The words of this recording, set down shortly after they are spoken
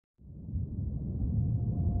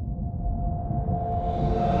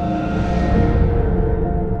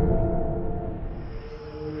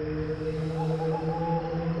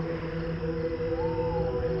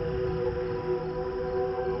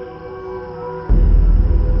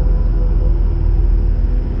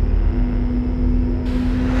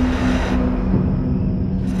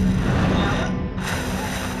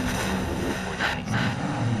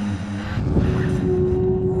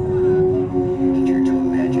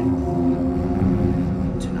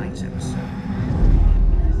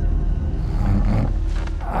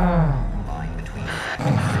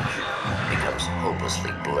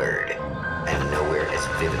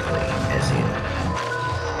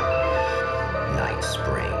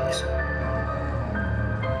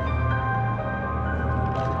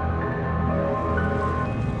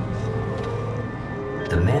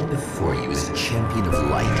The man before you is a champion of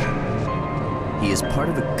light. He is part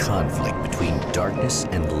of a conflict between darkness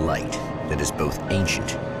and light that is both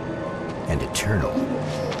ancient and eternal.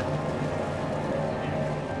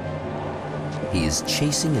 He is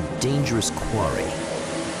chasing a dangerous quarry,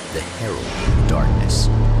 the Herald of Darkness.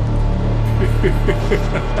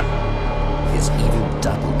 His evil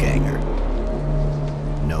doppelganger,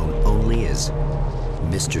 known only as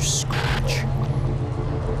Mr. Scratch.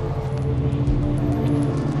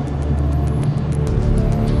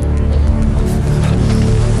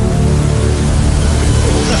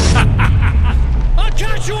 I'll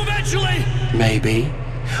catch you eventually! Maybe.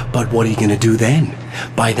 But what are you gonna do then?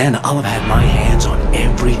 By then, I'll have had my hands on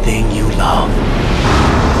everything you love.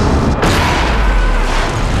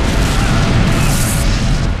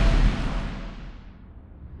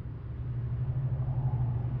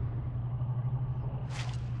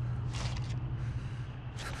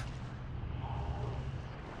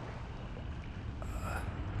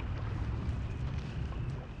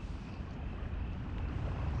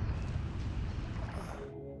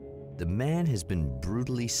 The man has been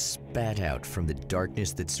brutally spat out from the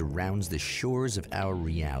darkness that surrounds the shores of our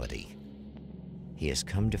reality. He has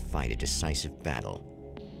come to fight a decisive battle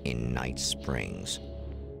in Night Springs.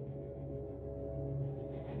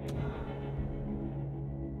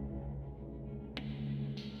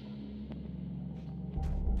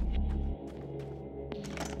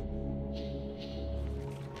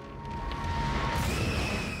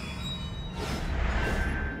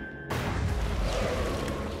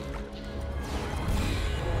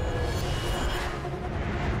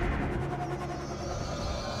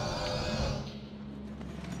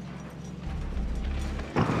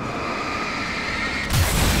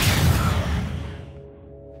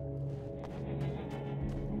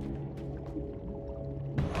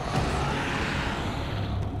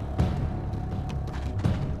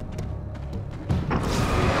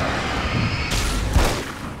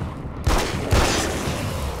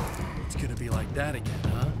 That again,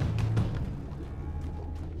 huh?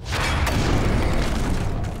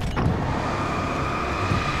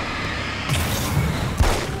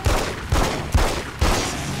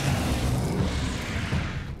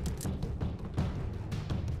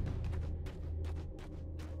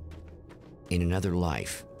 In another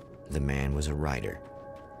life, the man was a writer.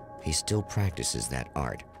 He still practices that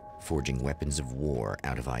art, forging weapons of war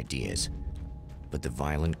out of ideas. But the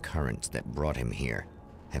violent currents that brought him here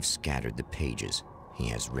have scattered the pages he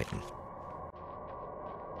has written.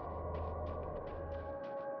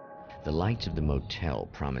 The lights of the motel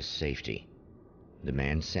promise safety. The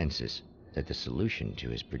man senses that the solution to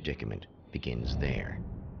his predicament begins there.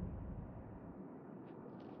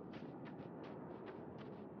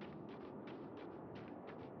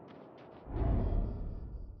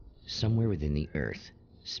 Somewhere within the Earth,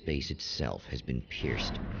 space itself has been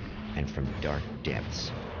pierced, and from dark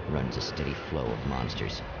depths runs a steady flow of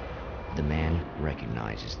monsters. The man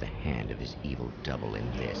recognizes the hand of his evil double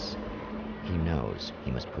in this. He knows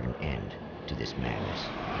he must put an end to this madness.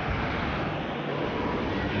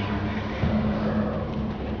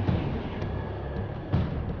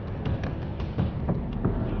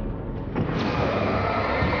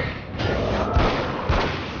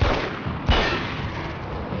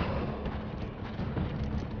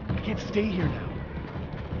 I can't stay here now.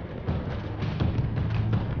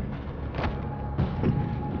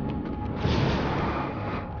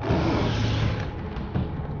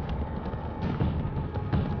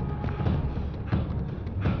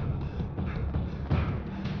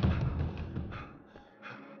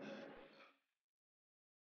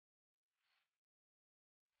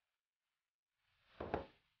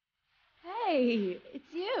 Hey,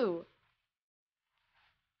 it's you.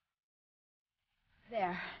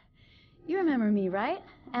 There. You remember me, right?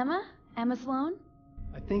 Emma? Emma Sloan?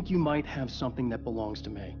 I think you might have something that belongs to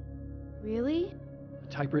me. Really?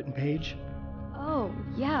 A typewritten page? Oh,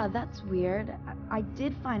 yeah, that's weird. I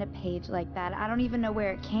did find a page like that. I don't even know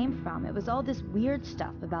where it came from. It was all this weird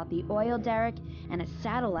stuff about the oil derrick and a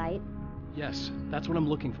satellite. Yes, that's what I'm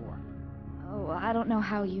looking for. Oh, well, I don't know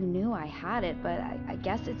how you knew I had it, but I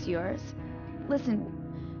guess it's yours. Listen,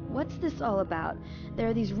 what's this all about? There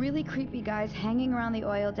are these really creepy guys hanging around the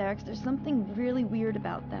oil derricks. There's something really weird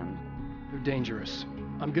about them. They're dangerous.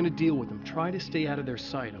 I'm gonna deal with them. Try to stay out of their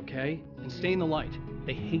sight, okay? And stay in the light.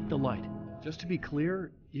 They hate the light. Just to be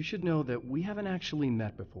clear, you should know that we haven't actually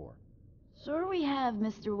met before. Sure we have,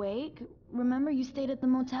 Mr. Wake. Remember you stayed at the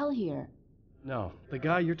motel here. No, the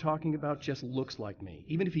guy you're talking about just looks like me,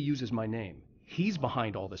 even if he uses my name. He's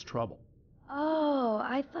behind all this trouble. Oh,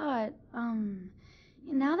 I thought,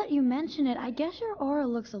 Now that you mention it, I guess your aura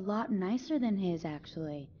looks a lot nicer than his,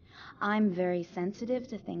 actually. I'm very sensitive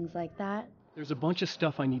to things like that. There's a bunch of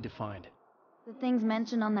stuff I need to find. The things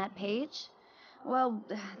mentioned on that page? Well,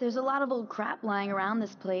 there's a lot of old crap lying around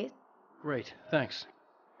this place. Great, thanks.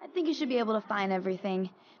 I think you should be able to find everything,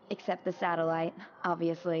 except the satellite,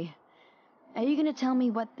 obviously. Are you gonna tell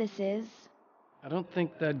me what this is? I don't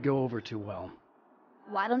think that'd go over too well.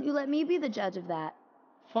 Why don't you let me be the judge of that?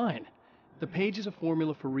 Fine. The page is a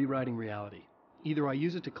formula for rewriting reality. Either I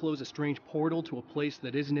use it to close a strange portal to a place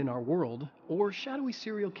that isn't in our world, or shadowy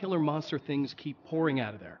serial killer monster things keep pouring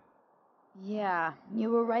out of there. Yeah, you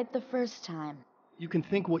were right the first time. You can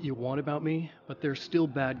think what you want about me, but there's still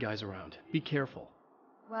bad guys around. Be careful.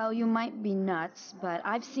 Well, you might be nuts, but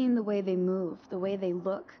I've seen the way they move, the way they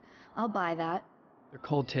look. I'll buy that. They're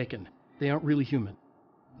called Taken. They aren't really human.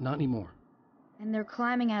 Not anymore. And they're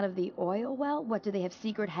climbing out of the oil well? What, do they have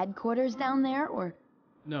secret headquarters down there, or...?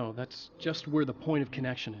 No, that's just where the point of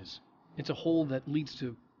connection is. It's a hole that leads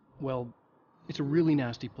to, well, it's a really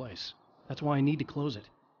nasty place. That's why I need to close it.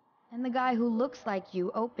 And the guy who looks like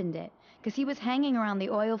you opened it, because he was hanging around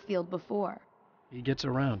the oil field before. He gets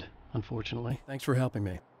around, unfortunately. Thanks for helping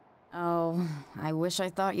me. Oh, I wish I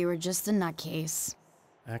thought you were just a nutcase.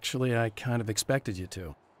 Actually, I kind of expected you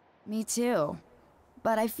to. Me too.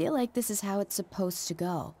 But I feel like this is how it's supposed to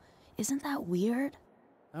go. Isn't that weird?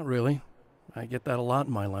 Not really. I get that a lot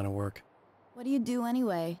in my line of work. What do you do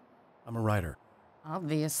anyway? I'm a writer.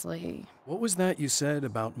 Obviously. What was that you said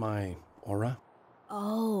about my aura?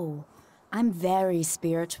 Oh, I'm very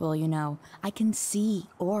spiritual, you know. I can see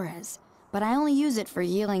auras, but I only use it for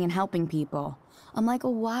healing and helping people. I'm like a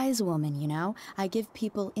wise woman, you know? I give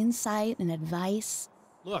people insight and advice.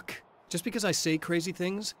 Look, just because I say crazy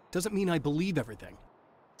things doesn't mean I believe everything.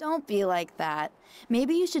 Don't be like that.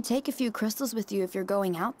 Maybe you should take a few crystals with you if you're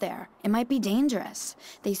going out there. It might be dangerous.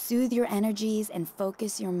 They soothe your energies and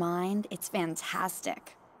focus your mind. It's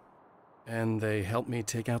fantastic. And they help me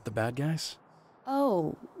take out the bad guys?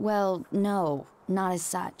 Oh, well, no, not as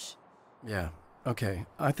such. Yeah, okay.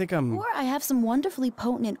 I think I'm... Or I have some wonderfully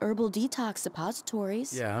potent herbal detox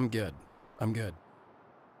suppositories. Yeah, I'm good. I'm good.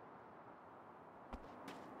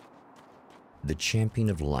 The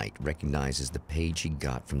Champion of Light recognizes the page he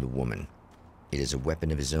got from the woman. It is a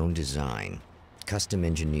weapon of his own design, custom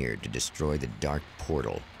engineered to destroy the dark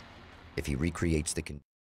portal. If he recreates the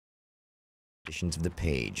conditions of the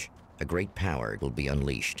page, a great power will be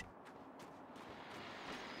unleashed.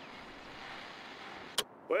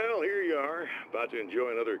 Well, here you are, about to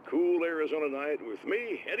enjoy another cool Arizona night with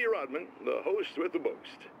me, Eddie Rodman, the host with the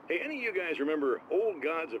boast. Hey, any of you guys remember Old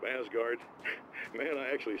Gods of Asgard? Man,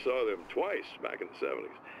 I actually saw them twice back in the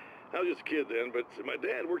 70s. I was just a kid then, but my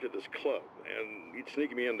dad worked at this club, and he'd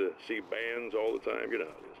sneak me in to see bands all the time. You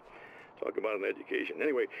know how it is. Talk about an education.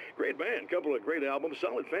 Anyway, great band, couple of great albums,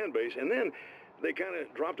 solid fan base, and then they kind of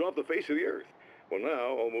dropped off the face of the earth. Well,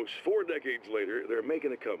 now, almost 4 decades later, they're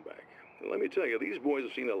making a comeback. And let me tell you, these boys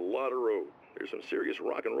have seen a lot of road. They're some serious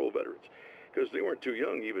rock and roll veterans, because they weren't too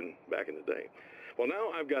young even back in the day. Well,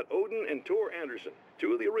 now I've got Odin and Tor Anderson,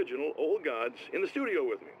 2 of the original Old Gods, in the studio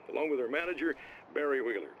with me, along with their manager, Barry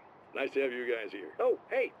Wheeler. Nice to have you guys here. Oh,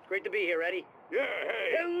 hey, it's great to be here, Eddie. Yeah,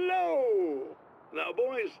 hey. Hello! Now,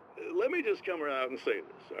 boys, let me just come out and say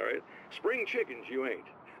this, all right? Spring chickens, you ain't.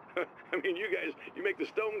 I mean, you guys, you make the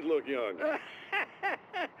Stones look young.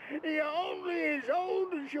 You're only as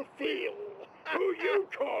old as you feel. Who you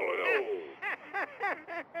calling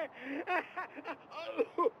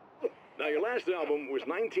old? Now, your last album was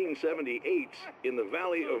 1978's In the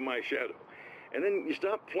Valley of My Shadow. And then you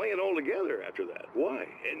stopped playing altogether after that. Why?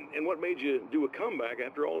 And what made you do a comeback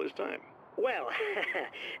after all this time? Well,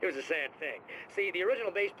 it was a sad thing. See, the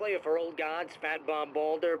original bass player for Old Gods, Fat Bob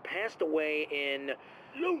Balder, passed away in...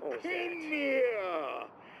 Leukemia!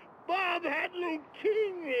 Bob had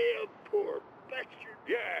leukemia, poor bastard.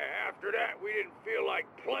 Yeah, after that, we didn't feel like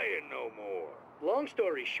playing no more. Long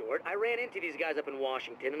story short, I ran into these guys up in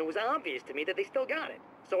Washington, and it was obvious to me that they still got it.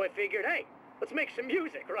 So I figured, hey, let's make some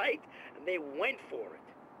music, right? And they went for it.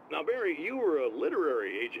 Now, Barry, you were a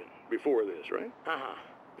literary agent before this, right? Uh-huh.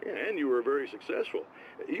 Yeah, and you were very successful.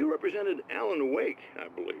 You represented Alan Wake, I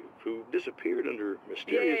believe, who disappeared under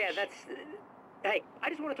mysterious... Yeah, that's... Hey, I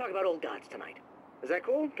just want to talk about Old Gods tonight. Is that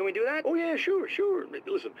cool? Can we do that? Oh, yeah, sure.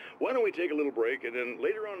 Listen, why don't we take a little break, and then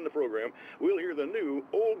later on in the program, we'll hear the new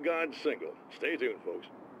Old Gods single. Stay tuned, folks.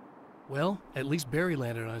 Well, at least Barry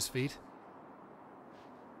landed on his feet.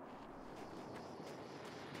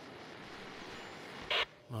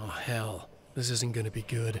 Oh, hell. This isn't gonna be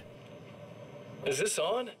good. Is this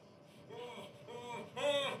on?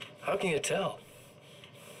 How can you tell?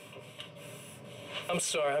 I'm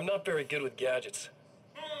sorry, I'm not very good with gadgets.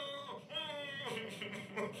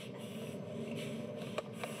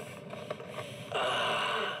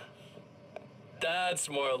 That's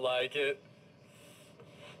more like it.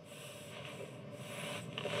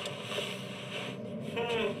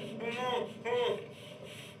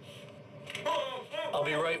 I'll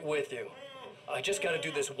be right with you. I just gotta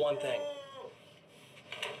do this one thing.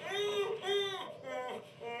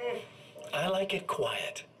 I like it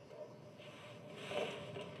quiet.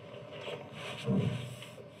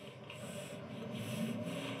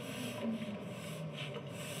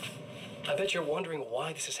 I bet you're wondering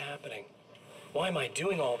why this is happening. Why am I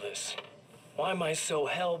doing all this? Why am I so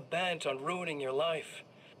hell-bent on ruining your life?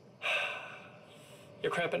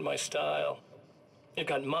 You're cramping my style. You've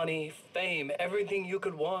got money, fame, everything you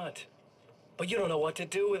could want. But you don't know what to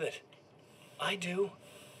do with it. I do.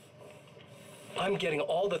 I'm getting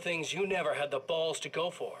all the things you never had the balls to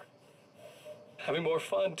go for. Having more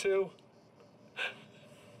fun, too.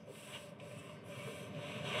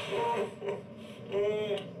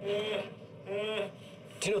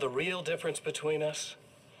 Do you know the real difference between us?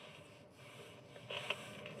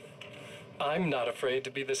 I'm not afraid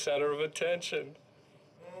to be the center of attention.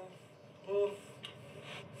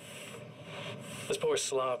 This poor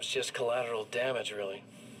slob's just collateral damage, really.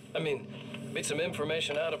 I mean, beat some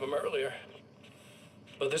information out of him earlier.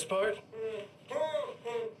 But this part?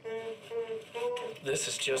 This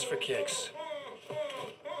is just for kicks.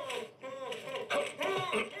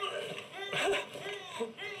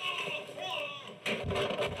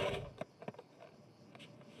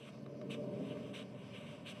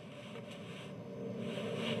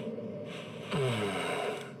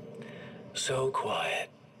 So quiet.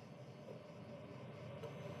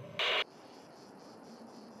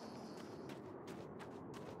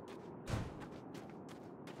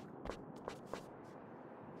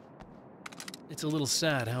 It's a little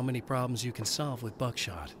sad how many problems you can solve with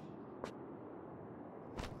buckshot.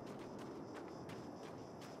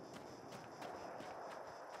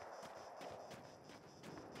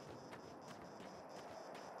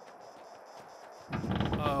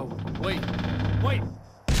 Wait. Wait!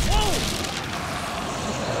 Whoa!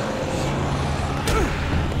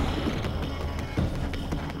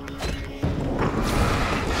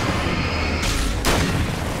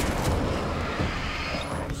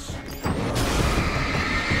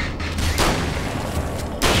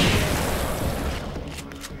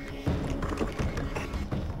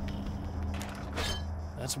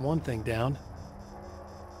 That's one thing down.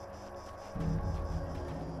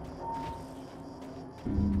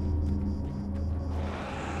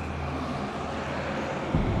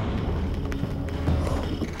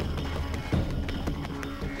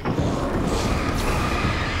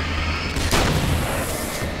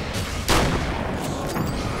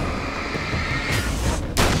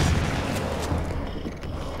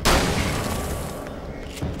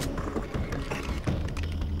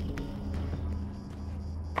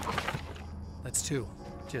 That's two.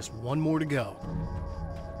 Just one more to go.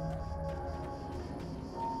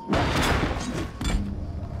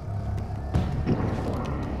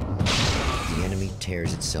 The enemy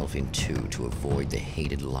tears itself in two to avoid the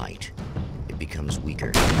hated light. It becomes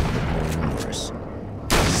weaker, but more numerous.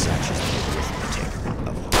 Such is the arithmetic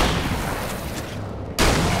of hope.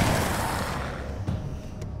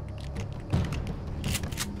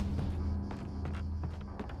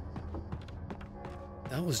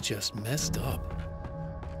 That was just messed up.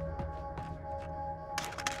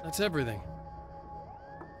 That's everything.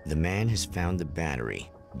 The man has found the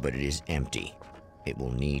battery, but it is empty. It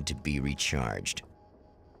will need to be recharged.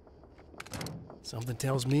 Something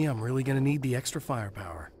tells me I'm really gonna need the extra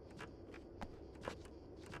firepower.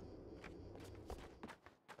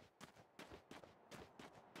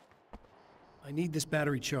 I need this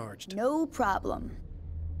battery charged. No problem.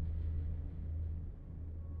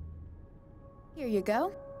 Here you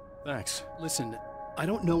go. Thanks. Listen, I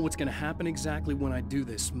don't know what's gonna happen exactly when I do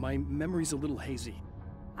this. My memory's a little hazy.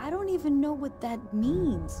 I don't even know what that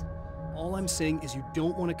means. All I'm saying is you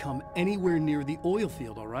don't want to come anywhere near the oil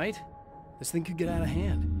field, all right? This thing could get out of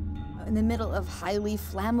hand. In the middle of highly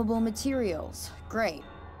flammable materials. Great.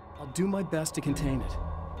 I'll do my best to contain it.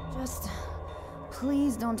 Just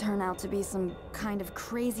please don't turn out to be some kind of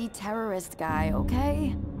crazy terrorist guy,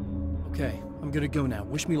 okay? Okay, I'm gonna go now.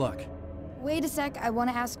 Wish me luck. Wait a sec, I want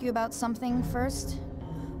to ask you about something first.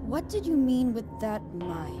 What did you mean with that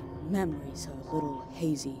my memory's a little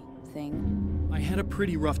hazy thing? I had a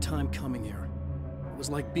pretty rough time coming here. It was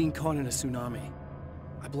like being caught in a tsunami.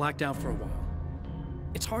 I blacked out for a while.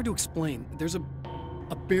 It's hard to explain. There's a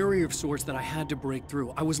barrier of sorts that I had to break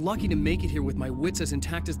through. I was lucky to make it here with my wits as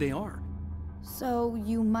intact as they are. So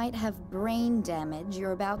you might have brain damage,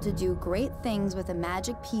 you're about to do great things with a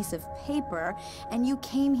magic piece of paper, and you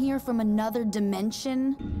came here from another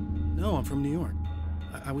dimension? No, I'm from New York.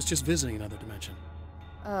 I was just visiting another dimension.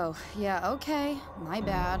 Oh, yeah, okay. My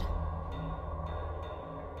bad.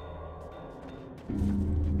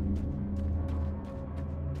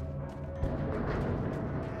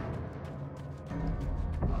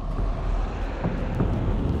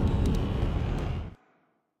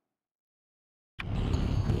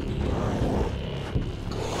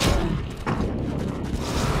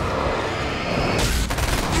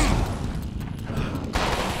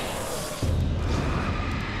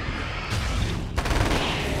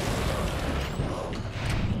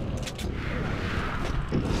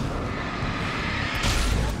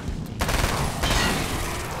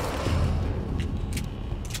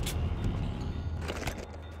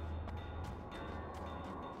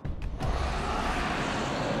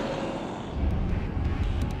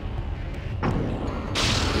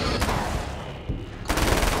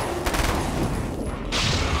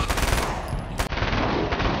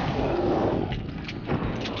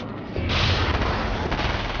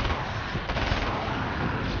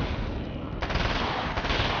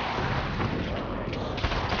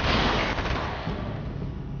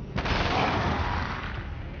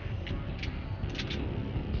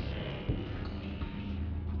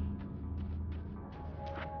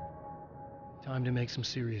 Time to make some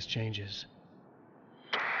serious changes.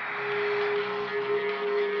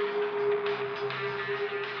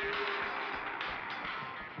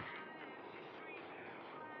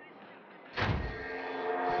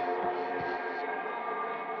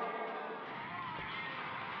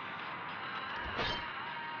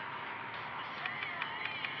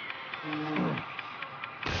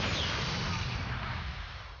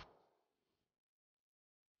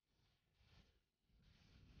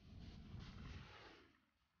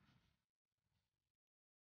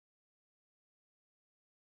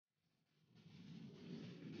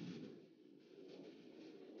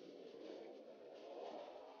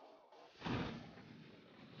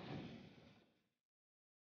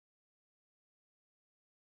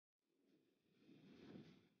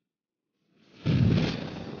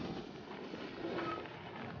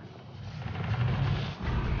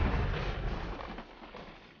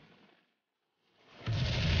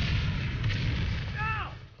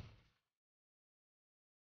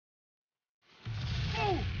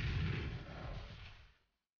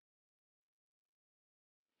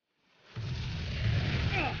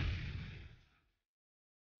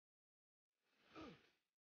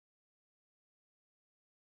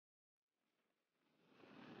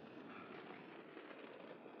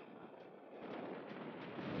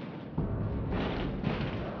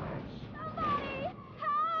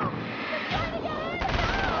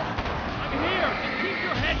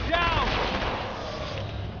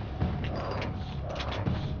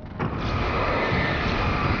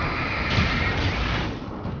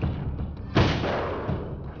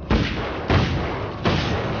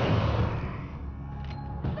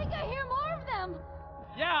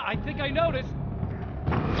 I think I noticed.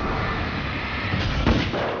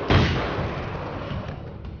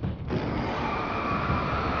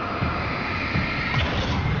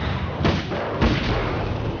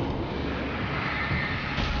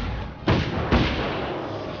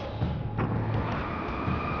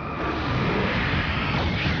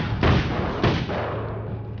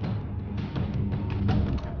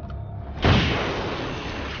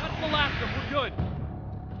 That's the last of them. We're good.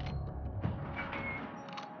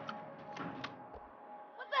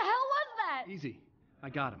 Easy. I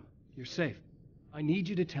got him. You're safe. I need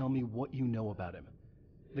you to tell me what you know about him.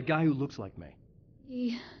 The guy who looks like me.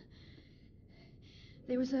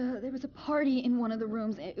 There was a party in one of the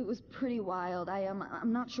rooms. It was pretty wild.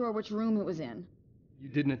 I'm not sure which room it was in. You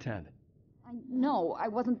didn't attend. No, I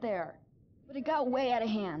wasn't there. But it got way out of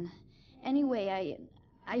hand. Anyway,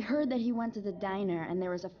 I heard that he went to the diner and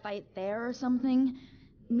there was a fight there or something.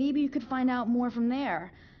 Maybe you could find out more from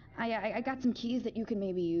there. I got some keys that you could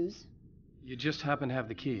maybe use. You just happen to have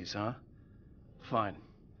the keys, huh? Fine.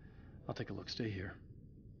 I'll take a look. Stay here.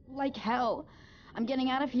 Like hell. I'm getting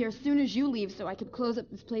out of here as soon as you leave so I could close up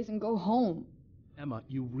this place and go home. Emma,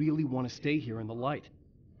 you really want to stay here in the light?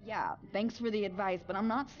 Yeah, thanks for the advice, but I'm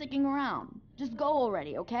not sticking around. Just go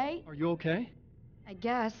already, okay? Are you okay? I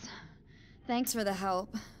guess. Thanks for the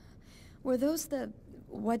help. Were those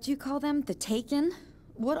what do you call them? The Taken?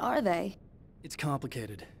 What are they? It's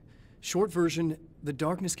complicated. Short version, the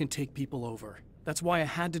darkness can take people over. That's why I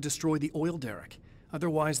had to destroy the oil derrick.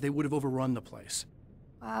 Otherwise, they would have overrun the place.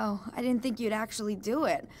 Wow, I didn't think you'd actually do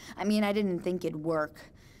it. I mean, I didn't think it'd work.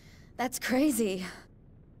 That's crazy.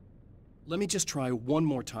 Let me just try one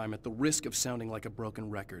more time at the risk of sounding like a broken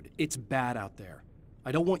record. It's bad out there.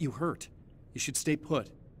 I don't want you hurt. You should stay put.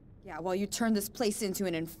 Yeah, while you turn this place into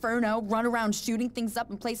an inferno, run around shooting things up,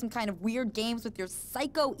 and play some kind of weird games with your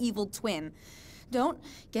psycho evil twin. Don't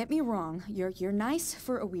get me wrong, you're nice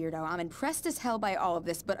for a weirdo. I'm impressed as hell by all of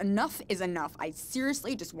this, but enough is enough. I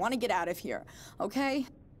seriously just want to get out of here, okay?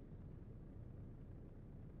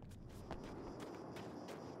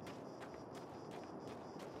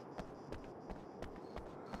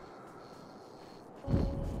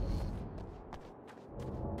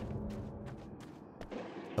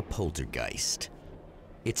 A poltergeist.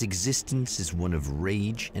 Its existence is one of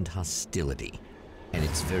rage and hostility, and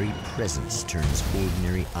its very presence turns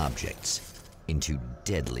ordinary objects into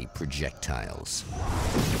deadly projectiles.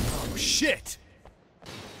 Oh, shit!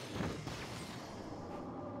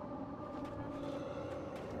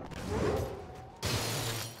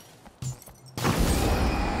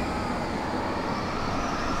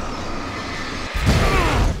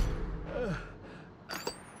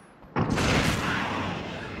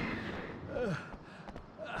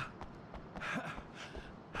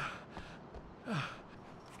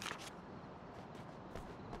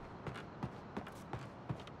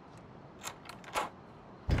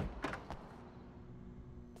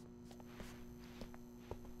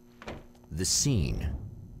 The scene,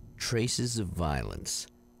 traces of violence,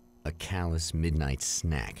 a callous midnight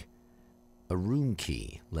snack, a room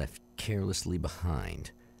key left carelessly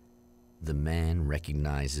behind. The man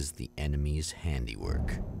recognizes the enemy's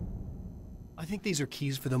handiwork. I think these are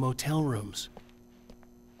keys for the motel rooms.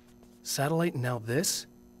 Satellite and now this?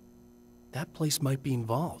 That place might be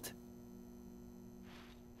involved.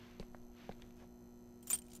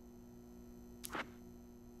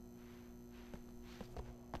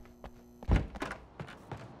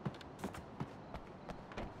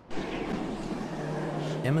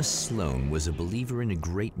 Emma Sloan was a believer in a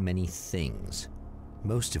great many things,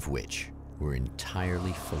 most of which were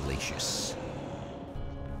entirely fallacious.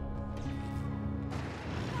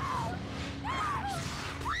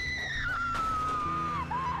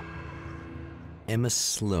 Emma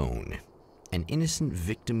Sloan, an innocent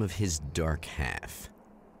victim of his dark half.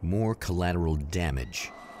 More collateral damage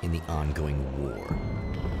in the ongoing war.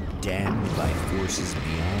 Damned by forces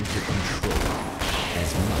beyond her control,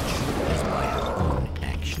 as much as by her own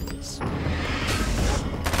actions.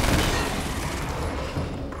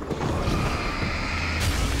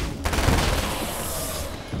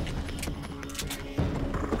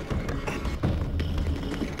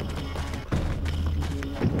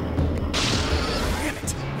 Damn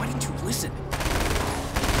it! Why didn't you listen?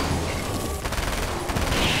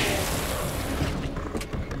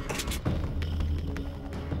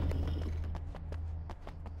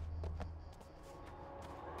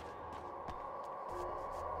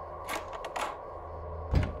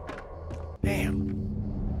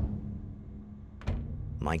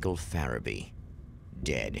 Michael Farabee,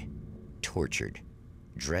 dead, tortured,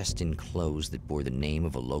 dressed in clothes that bore the name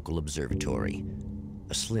of a local observatory.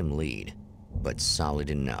 A slim lead, but solid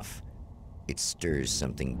enough. It stirs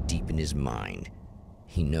something deep in his mind.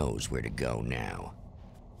 He knows where to go now.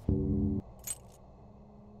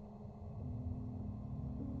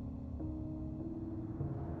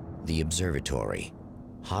 The observatory,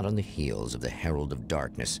 hot on the heels of the Herald of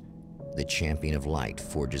Darkness, the champion of light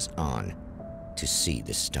forges on to see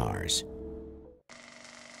the stars.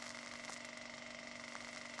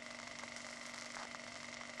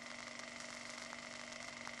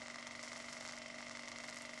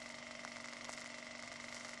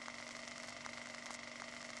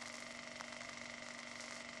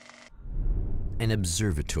 An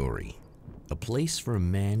observatory, a place for a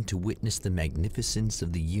man to witness the magnificence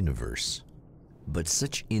of the universe. But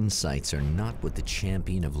such insights are not what the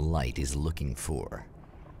champion of light is looking for.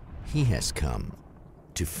 He has come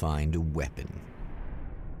to find a weapon.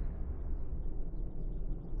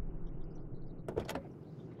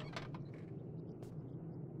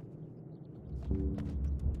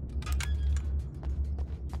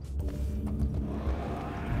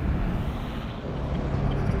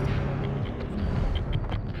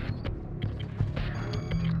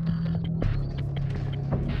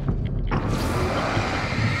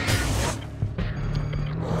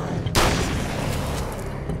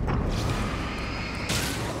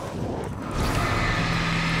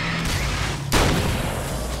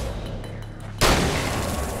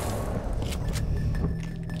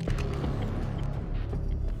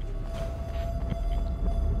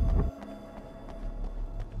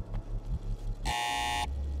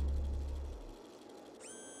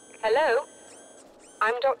 Hello?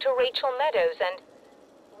 I'm Dr. Rachel Meadows, and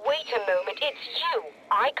Wait a moment, it's you!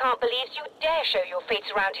 I can't believe you dare show your face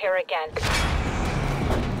around here again.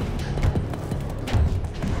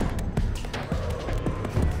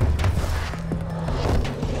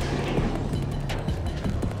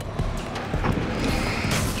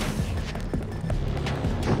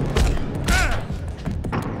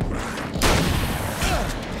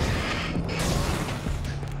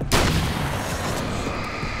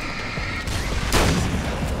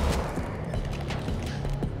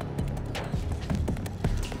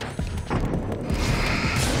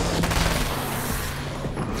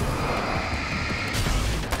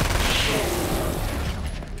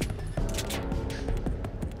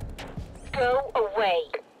 Go away.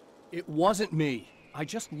 It wasn't me. I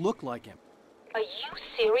just look like him. Are you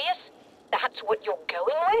serious? That's what you're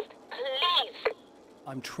going with? Please!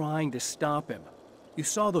 I'm trying to stop him. You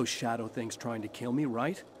saw those shadow things trying to kill me,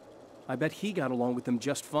 right? I bet he got along with them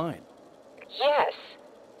just fine. Yes.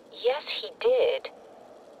 Yes, he did.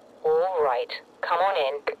 All right. Come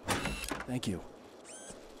on in. Thank you.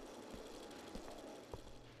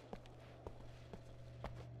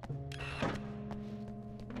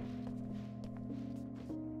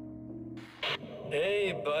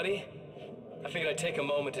 Hey, buddy. I figured I'd take a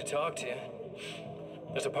moment to talk to you.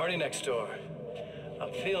 There's a party next door.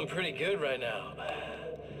 I'm feeling pretty good right now.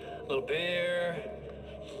 A little beer,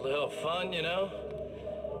 a little fun, you know?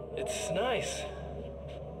 It's nice.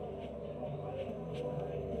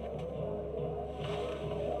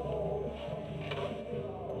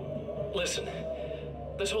 Listen,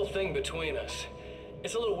 this whole thing between us,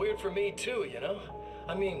 it's a little weird for me too, you know?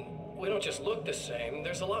 I mean, we don't just look the same,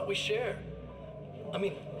 there's a lot we share. I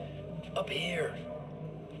mean, up here,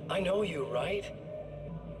 I know you, right?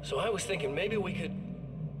 So I was thinking maybe we could...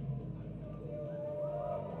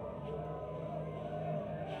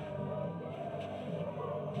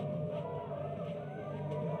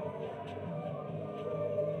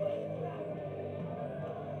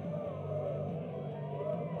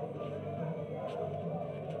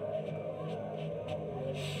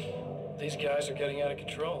 These guys are getting out of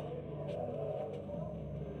control.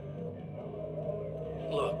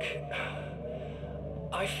 Look,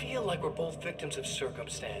 I feel like we're both victims of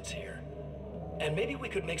circumstance here. And maybe we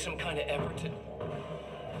could make some kind of effort to...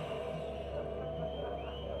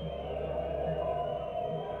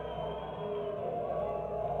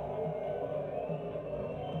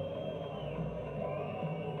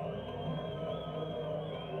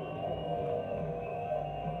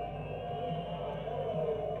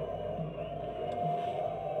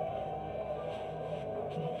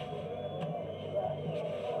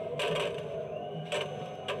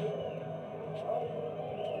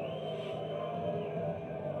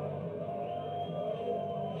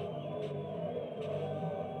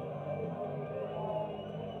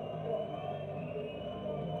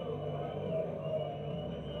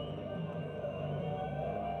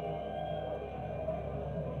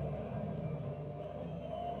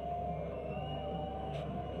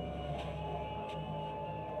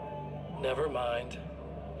 Never mind.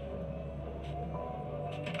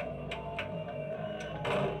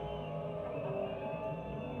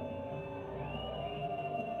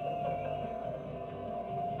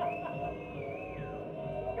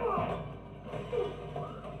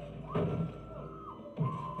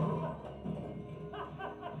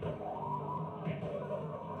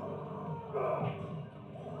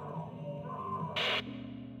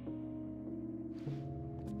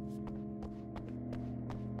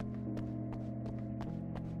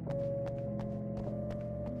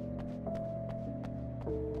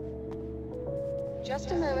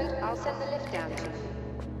 Just a moment, I'll send the lift down to you.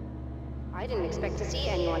 I didn't expect to see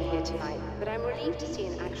anyone here tonight, but I'm relieved to see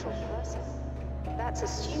an actual person. That's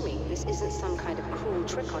assuming this isn't some kind of cruel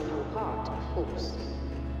trick on your part, of course.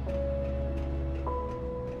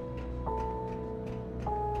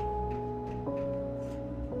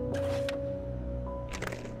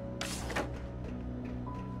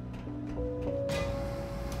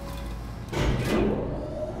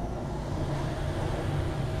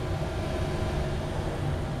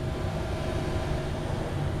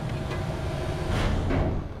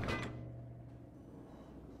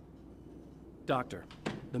 Doctor,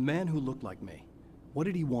 the man who looked like me, what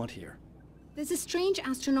did he want here? There's a strange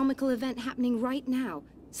astronomical event happening right now.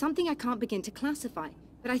 Something I can't begin to classify,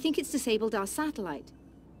 but I think it's disabled our satellite.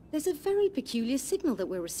 There's a very peculiar signal that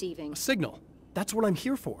we're receiving. A signal? That's what I'm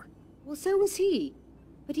here for. Well, so was he.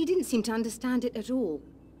 But he didn't seem to understand it at all.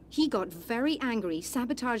 He got very angry,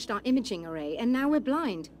 sabotaged our imaging array, and now we're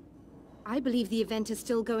blind. I believe the event is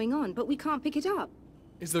still going on, but we can't pick it up.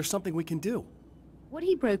 Is there something we can do? What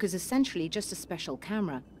he broke is essentially just a special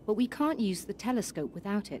camera, but we can't use the telescope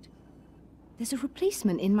without it. There's a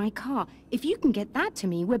replacement in my car. If you can get that to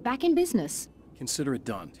me, we're back in business. Consider it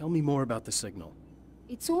done. Tell me more about the signal.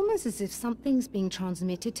 It's almost as if something's being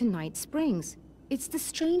transmitted to Night Springs. It's the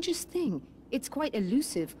strangest thing. It's quite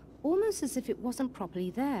elusive, almost as if it wasn't properly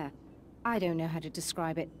there. I don't know how to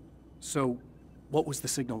describe it. So, what was the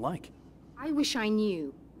signal like? I wish I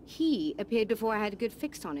knew. He appeared before I had a good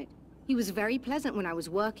fix on it. He was very pleasant when I was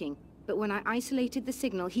working, but when I isolated the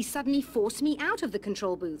signal, he suddenly forced me out of the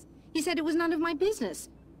control booth. He said it was none of my business.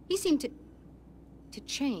 He seemed to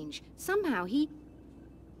change. Somehow he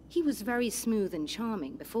was very smooth and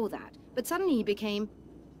charming before that, but suddenly he became...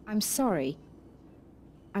 I'm sorry.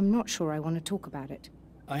 I'm not sure I want to talk about it.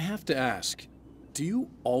 I have to ask, do you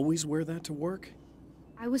always wear that to work?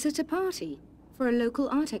 I was at a party for a local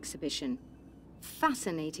art exhibition.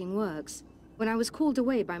 Fascinating works. When I was called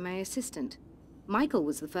away by my assistant. Michael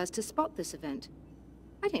was the first to spot this event.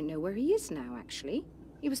 I don't know where he is now, actually.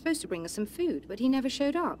 He was supposed to bring us some food, but he never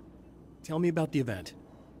showed up. Tell me about the event.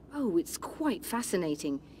 Oh, it's quite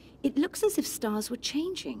fascinating. It looks as if stars were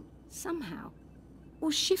changing, somehow.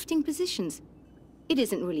 Or shifting positions. It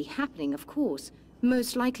isn't really happening, of course.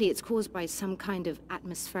 Most likely it's caused by some kind of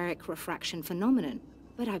atmospheric refraction phenomenon.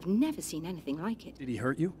 But I've never seen anything like it. Did he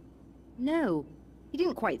hurt you? No. He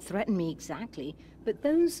didn't quite threaten me exactly, but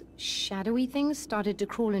those shadowy things started to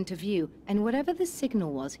crawl into view, and whatever the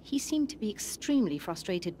signal was, he seemed to be extremely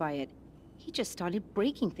frustrated by it. He just started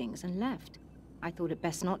breaking things and left. I thought it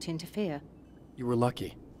best not to interfere. You were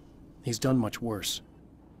lucky. He's done much worse.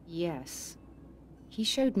 Yes. He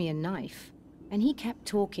showed me a knife, and he kept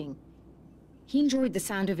talking. He enjoyed the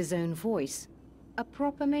sound of his own voice. A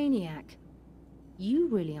proper maniac. You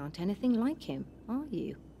really aren't anything like him, are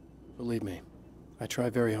you? Believe me, I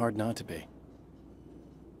try very hard not to be.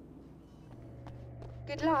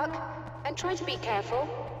 Good luck, and try to be careful.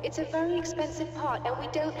 It's a very expensive part, and we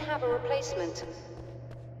don't have a replacement.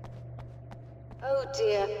 Oh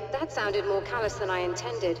dear, that sounded more callous than I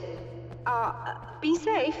intended. Be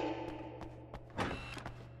safe.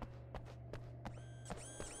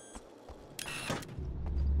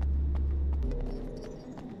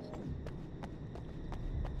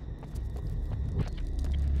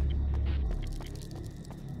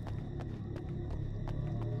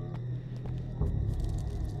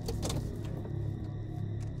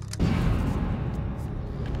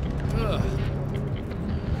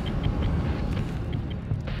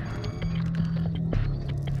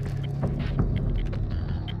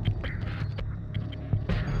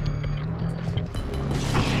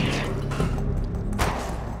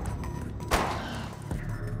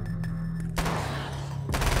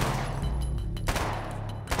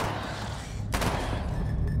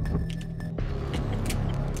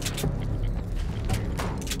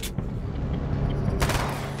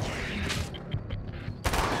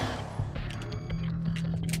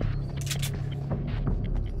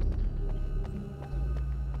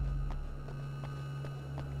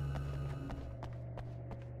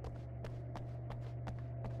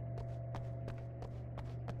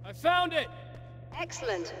 I found it!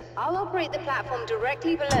 Excellent. I'll operate the platform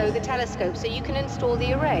directly below the telescope so you can install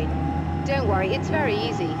the array. Don't worry, it's very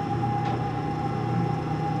easy.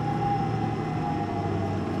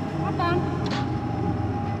 Hop on.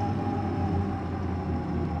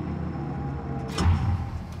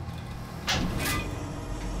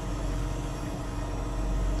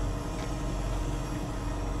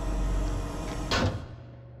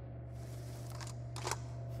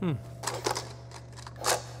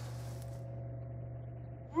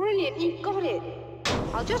 Brilliant, you've got it.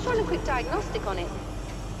 I'll just run a quick diagnostic on it.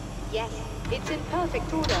 Yes, it's in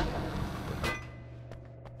perfect order.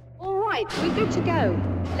 All right, we're good to go.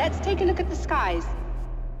 Let's take a look at the skies.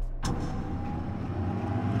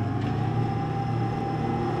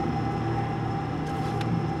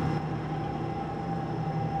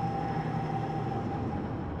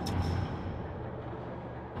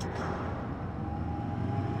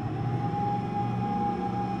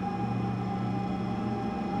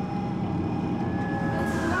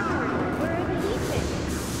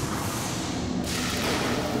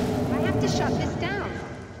 Shut this down.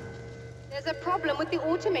 There's a problem with the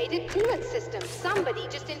automated coolant system. Somebody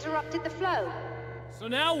just interrupted the flow. So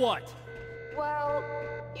now what? Well,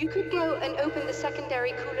 you could go and open the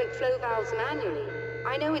secondary coolant flow valves manually.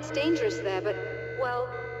 I know it's dangerous there, but, well...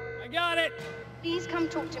 I got it! Please come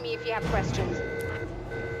talk to me if you have questions.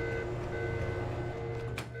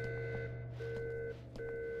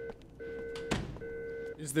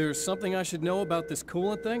 Is there something I should know about this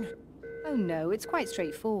coolant thing? Oh no, it's quite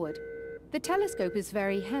straightforward. The telescope is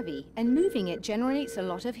very heavy, and moving it generates a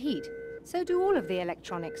lot of heat. So do all of the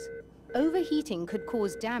electronics. Overheating could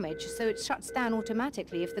cause damage, so it shuts down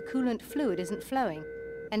automatically if the coolant fluid isn't flowing.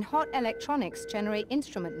 And hot electronics generate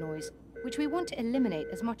instrument noise, which we want to eliminate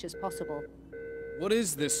as much as possible. What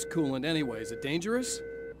is this coolant anyway? Is it dangerous?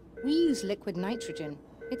 We use liquid nitrogen.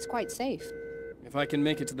 It's quite safe. If I can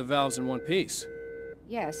make it to the valves in one piece.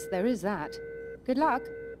 Yes, there is that. Good luck.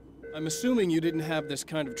 I'm assuming you didn't have this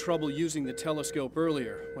kind of trouble using the telescope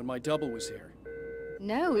earlier, when my double was here.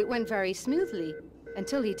 No, it went very smoothly.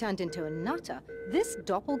 Until he turned into a nutter. This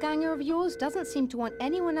doppelganger of yours doesn't seem to want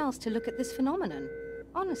anyone else to look at this phenomenon.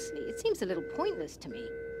 Honestly, it seems a little pointless to me.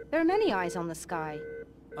 There are many eyes on the sky.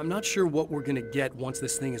 I'm not sure what we're gonna get once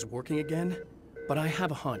this thing is working again, but I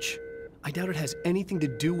have a hunch. I doubt it has anything to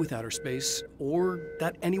do with outer space, or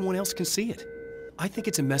that anyone else can see it. I think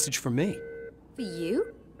it's a message for me. For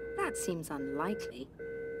you? That seems unlikely.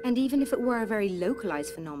 And even if it were a very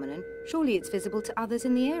localized phenomenon, surely it's visible to others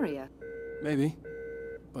in the area. Maybe,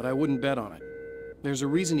 but I wouldn't bet on it. There's a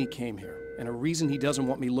reason he came here, and a reason he doesn't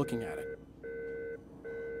want me looking at it.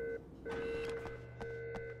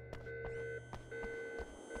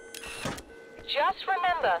 Just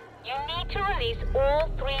remember, you need to release all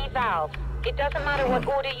 3 valves. It doesn't matter what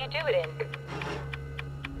order you do it in.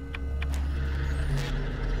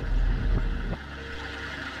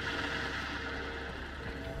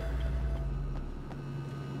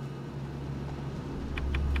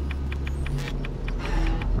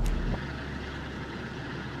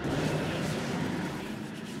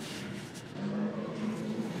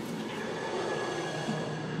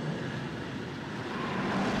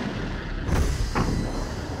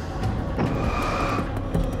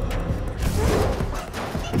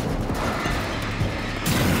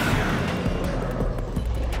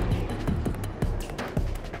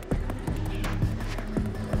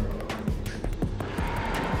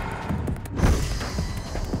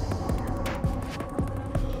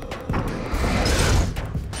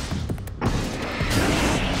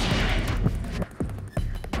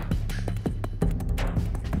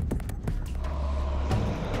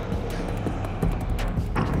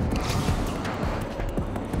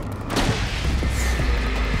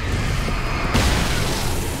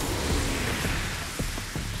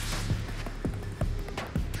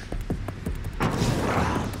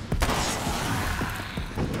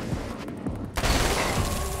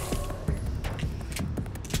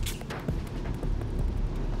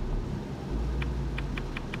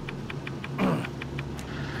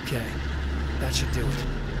 Okay, that should do it.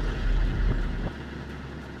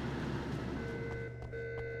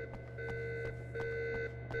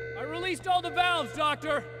 I released all the valves,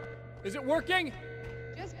 Doctor! Is it working?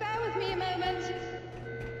 Just bear with me a moment.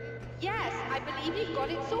 Yes, I believe you've got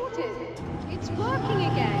it sorted. It's working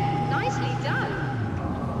again. Nicely done.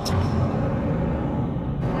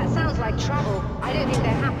 That sounds like trouble. I don't think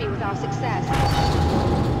they're happy with our success.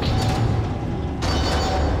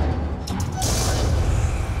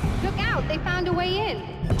 Look out, they found a way in.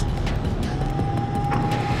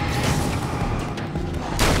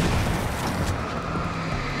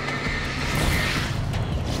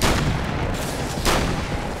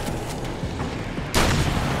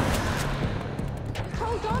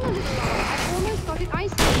 Hold on a little longer. I've almost got it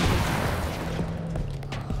isolated.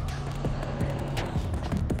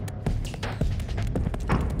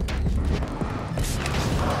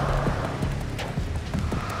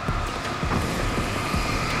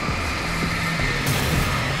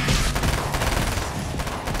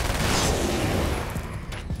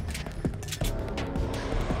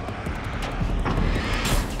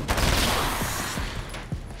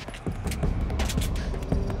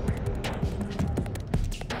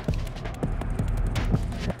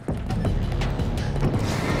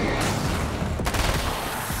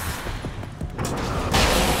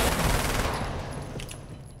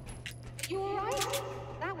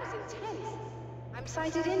 I'm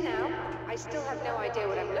sighted in now. I still have no idea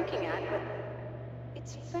what I'm looking at, but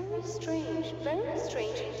it's very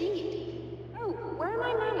strange indeed. Oh, where are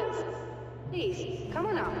my manners? Please, come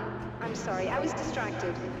on up. I'm sorry, I was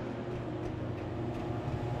distracted.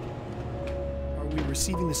 Are we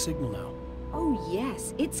receiving the signal now? Oh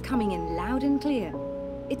yes, it's coming in loud and clear.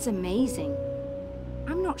 It's amazing.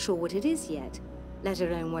 I'm not sure what it is yet, let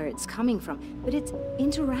alone where it's coming from, but it's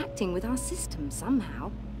interacting with our system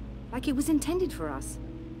somehow. Like it was intended for us.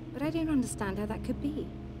 But I don't understand how that could be.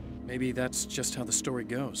 Maybe that's just how the story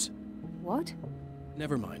goes. What?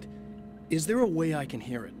 Never mind. Is there a way I can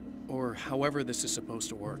hear it? Or however this is supposed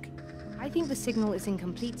to work? I think the signal is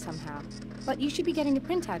incomplete somehow. But you should be getting a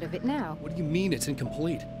printout of it now. What do you mean it's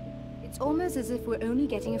incomplete? It's almost as if we're only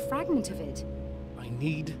getting a fragment of it. I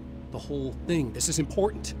need the whole thing. This is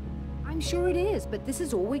important. I'm sure it is, but this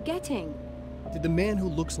is all we're getting. Did the man who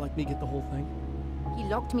looks like me get the whole thing? He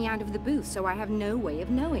locked me out of the booth, so I have no way of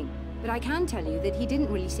knowing. But I can tell you that he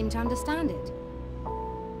didn't really seem to understand it.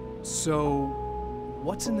 So,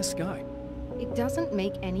 what's in the sky? It doesn't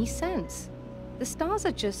make any sense. The stars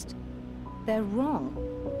are just... they're wrong.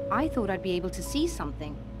 I thought I'd be able to see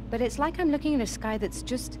something, but it's like I'm looking at a sky that's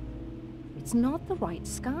just... it's not the right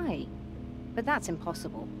sky. But that's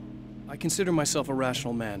impossible. I consider myself a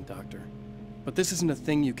rational man, Doctor. But this isn't a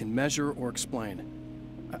thing you can measure or explain.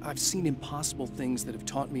 I've seen impossible things that have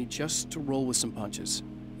taught me just to roll with some punches.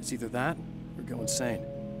 It's either that, or go insane.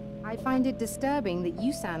 I find it disturbing that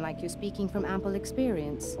you sound like you're speaking from ample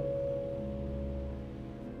experience.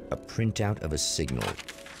 A printout of a signal.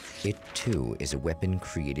 It, too, is a weapon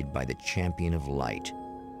created by the Champion of Light.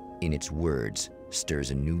 In its words,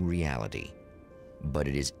 stirs a new reality. But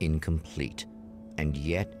it is incomplete, and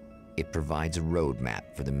yet it provides a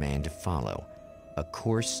roadmap for the man to follow, a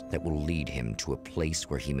course that will lead him to a place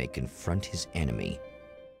where he may confront his enemy.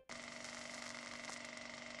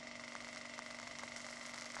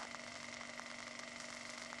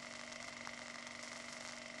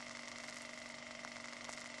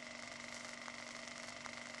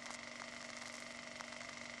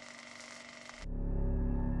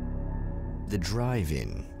 The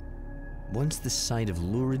drive-in. Once the site of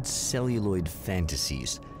lurid celluloid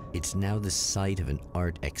fantasies, it's now the site of an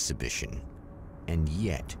art exhibition. And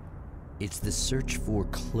yet, it's the search for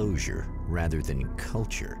closure rather than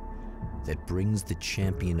culture that brings the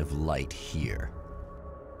Champion of Light here.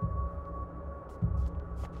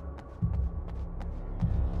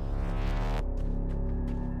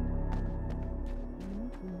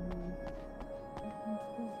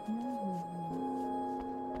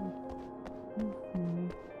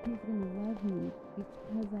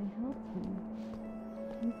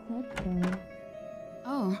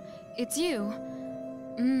 Oh, it's you.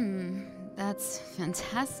 That's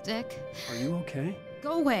fantastic. Are you okay?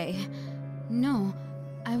 Go away. No,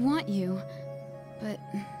 I want you. But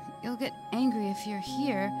you'll get angry if you're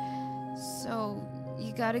here. So,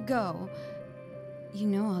 you gotta go. You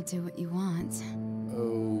know I'll do what you want.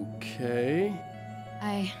 Okay.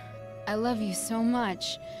 I love you so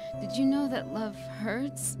much. Did you know that love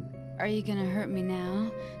hurts? Are you gonna hurt me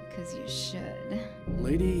now? 'Cause you should.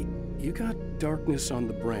 Lady, you got darkness on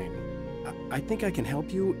the brain. I think I can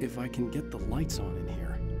help you if I can get the lights on in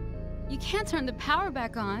here. You can't turn the power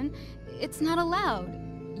back on. It's not allowed.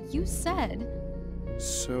 You said.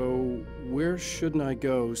 So, where shouldn't I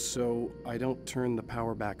go so I don't turn the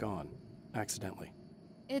power back on accidentally?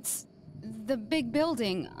 It's the big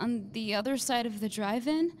building on the other side of the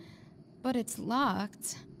drive-in, but it's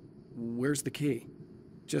locked. Where's the key?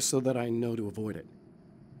 Just so that I know to avoid it.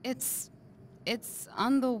 It's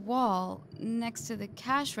on the wall next to the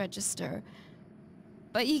cash register.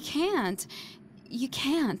 But you can't. You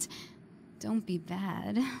can't. Don't be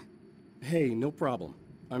bad. Hey, no problem.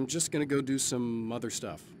 I'm just gonna go do some other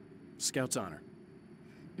stuff. Scout's honor.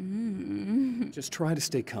 Just try to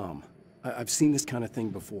stay calm. I've seen this kind of thing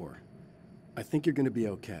before. I think you're gonna be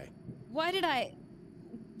okay. Why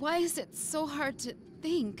is it so hard to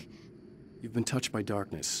think? You've been touched by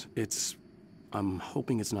darkness. I'm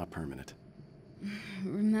hoping it's not permanent.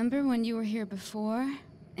 Remember when you were here before,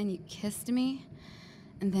 and you kissed me?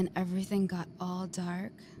 And then everything got all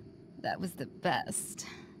dark? That was the best.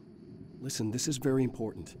 Listen, this is very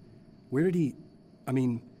important. Where did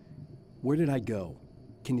I go?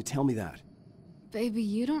 Can you tell me that? Baby,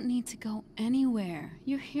 you don't need to go anywhere.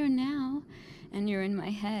 You're here now, and you're in my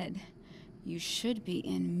head. You should be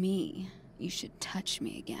in me. You should touch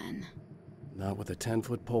me again. Not with a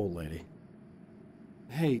 10-foot pole, lady.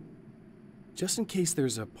 Hey, just in case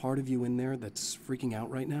there's a part of you in there that's freaking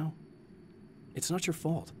out right now, it's not your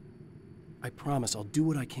fault. I promise I'll do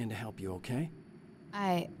what I can to help you, okay?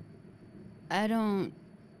 I don't...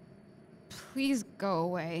 Please go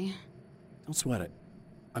away. Don't sweat it.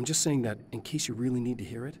 I'm just saying that in case you really need to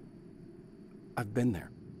hear it, I've been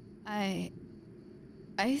there. I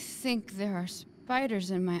think there are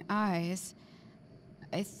spiders in my eyes.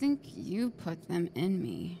 I think you put them in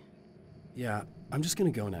me. Yeah, I'm just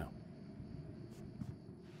gonna go now.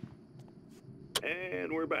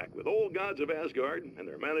 And we're back with Old Gods of Asgard and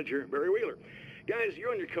their manager, Barry Wheeler. Guys,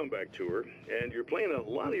 you're on your comeback tour, and you're playing a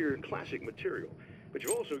lot of your classic material, but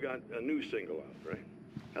you've also got a new single out, right?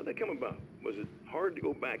 How'd that come about? Was it hard to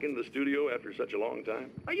go back into the studio after such a long time?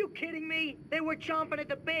 Are you kidding me? They were chomping at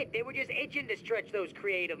the bit. They were just itching to stretch those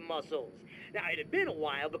creative muscles. Now, it had been a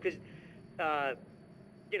while because,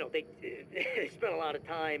 you know, they spent a lot of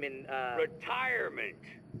time in, Retirement.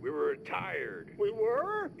 We were retired. We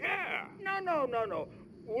were? Yeah. No.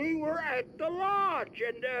 We were at the lodge,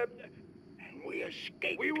 and we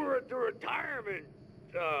escaped. We were at the retirement,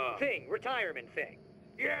 retirement thing.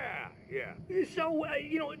 Yeah. So,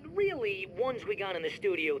 you know, really, once we got in the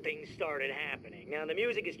studio, things started happening. Now, the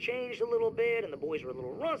music has changed a little bit, and the boys were a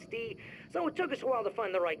little rusty, so it took us a while to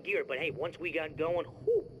find the right gear. But hey, once we got going,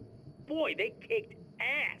 whoo, boy, they kicked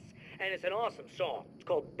ass. And it's an awesome song. It's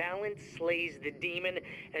called Balance Slays the Demon,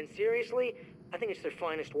 and seriously, I think it's their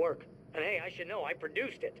finest work. And hey, I should know, I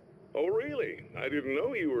produced it. Oh, really? I didn't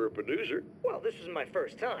know you were a producer. Well, this was my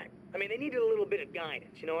first time. I mean, they needed a little bit of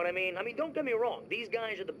guidance, you know what I mean? I mean, don't get me wrong, these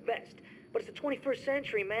guys are the best. But it's the 21st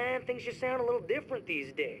century, man. Things just sound a little different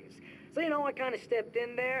these days. So, you know, I kind of stepped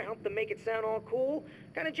in there, helped them make it sound all cool,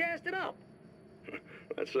 kind of jazzed it up.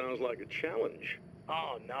 That sounds like a challenge.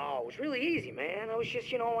 Oh, no, it was really easy, man. I was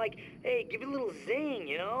just, you know, like, hey, give it a little zing,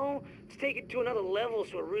 you know? Let's take it to another level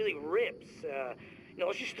so it really rips. You know,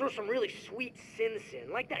 let's just throw some really sweet synths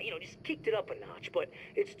in. Like that, you know, just kicked it up a notch, but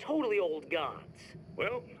it's totally old gods.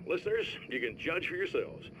 Well, listeners, you can judge for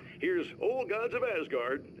yourselves. Here's Old Gods of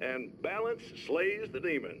Asgard, and Balance Slays the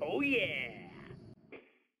Demon. Oh, yeah.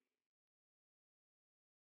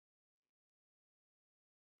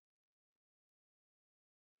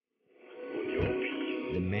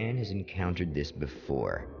 The man has encountered this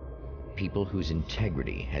before. People whose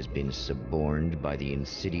integrity has been suborned by the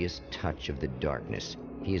insidious touch of the darkness.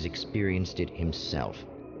 He has experienced it himself,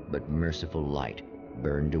 but merciful light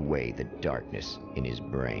burned away the darkness in his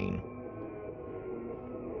brain.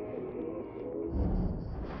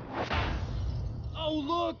 Oh,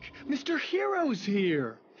 look! Mr. Hero's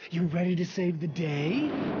here! You ready to save the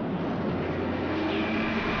day?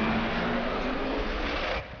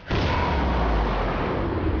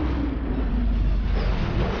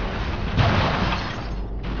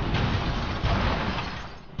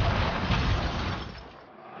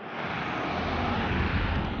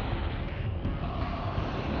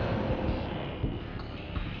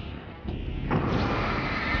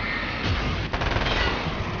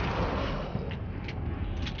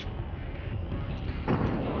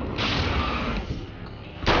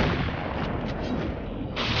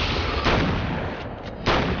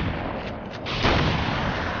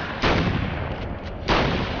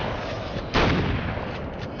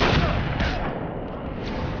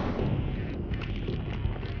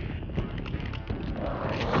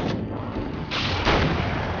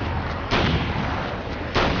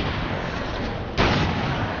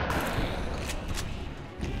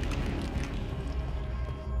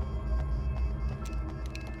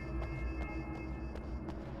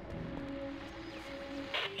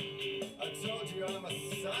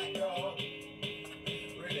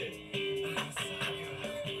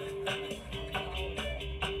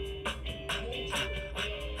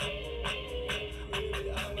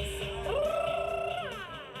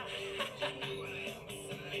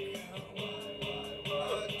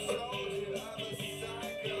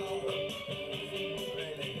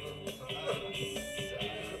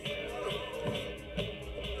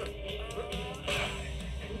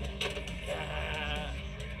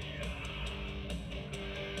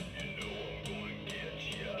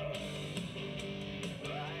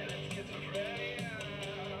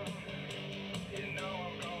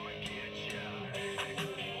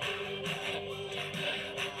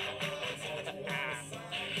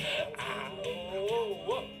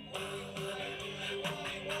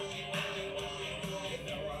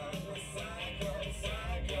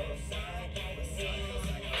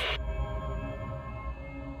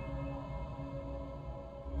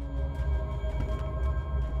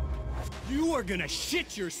 You are gonna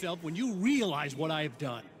shit yourself when you realize what I have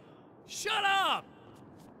done. Shut up!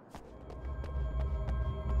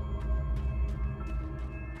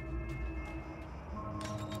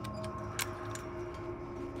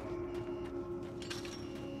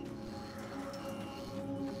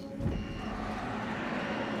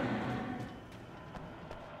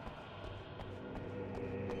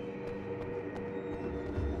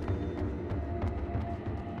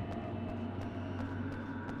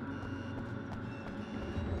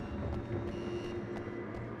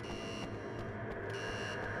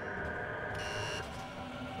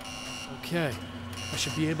 Okay, I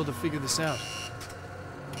should be able to figure this out.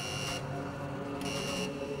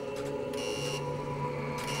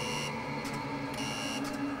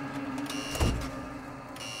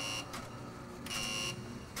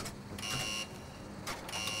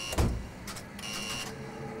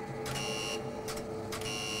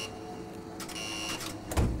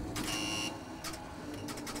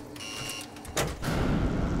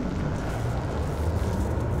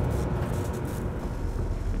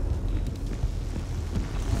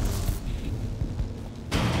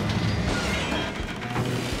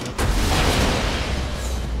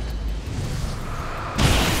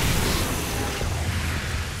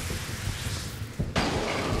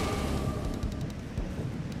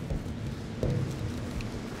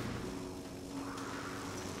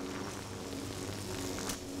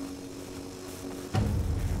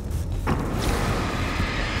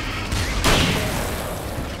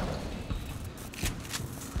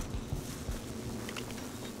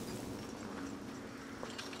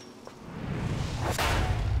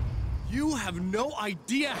 You have no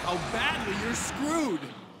idea how badly you're screwed.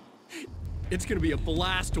 It's gonna be a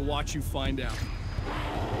blast to watch you find out.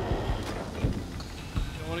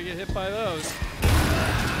 Don't want to get hit by those.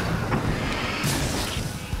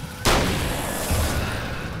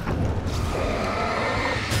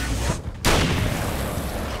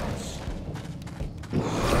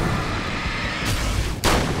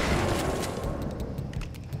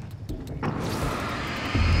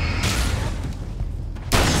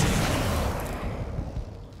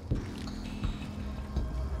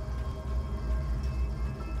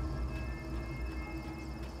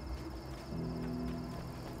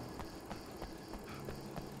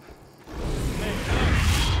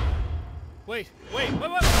 Wait.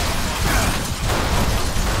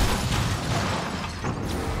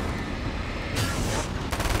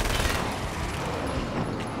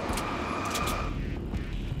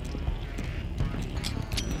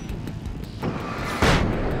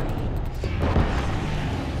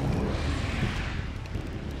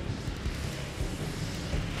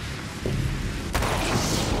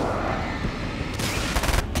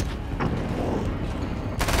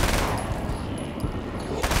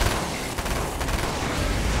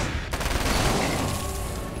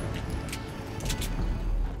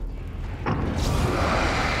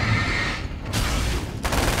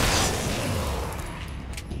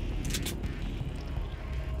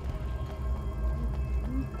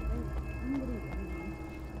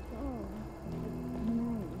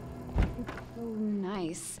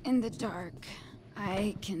 In the dark,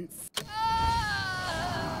 I can.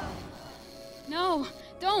 No,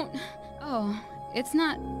 don't! Oh, it's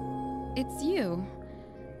not. It's you.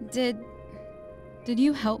 Did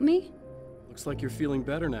you help me? Looks like you're feeling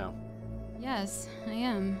better now. Yes, I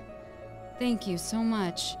am. Thank you so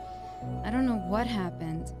much. I don't know what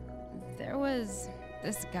happened. There was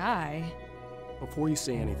this guy. Before you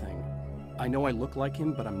say anything, I know I look like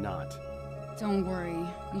him, but I'm not. Don't worry.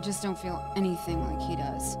 You just don't feel anything like he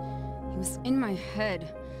does. He was in my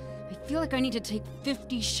head. I feel like I need to take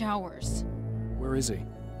 50 showers. Where is he?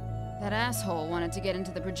 That asshole wanted to get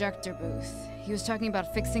into the projector booth. He was talking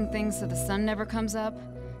about fixing things so the sun never comes up.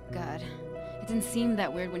 God, it didn't seem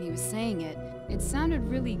that weird when he was saying it. It sounded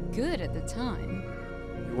really good at the time.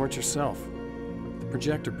 You weren't yourself. The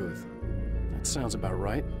projector booth. That sounds about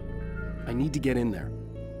right. I need to get in there.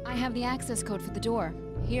 I have the access code for the door.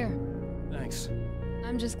 Here. Thanks.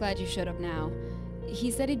 I'm just glad you showed up now. He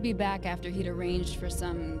said he'd be back after he'd arranged for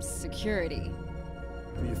some security.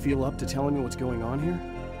 Do you feel up to telling me what's going on here?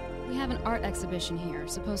 We have an art exhibition here,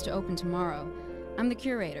 supposed to open tomorrow. I'm the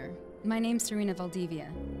curator. My name's Serena Valdivia.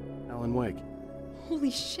 Alan Wake. Holy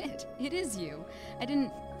shit, it is you.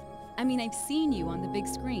 I've seen you on the big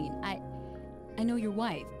screen. I know your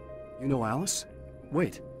wife. You know Alice?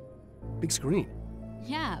 Wait. Big screen.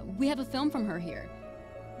 Yeah, we have a film from her here.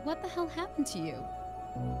 What the hell happened to you?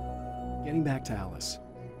 Getting back to Alice.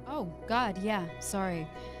 Oh, God, yeah, sorry.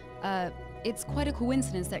 It's quite a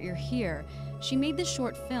coincidence that you're here. She made this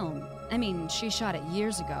short film. She shot it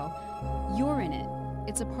years ago. You're in it.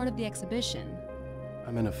 It's a part of the exhibition.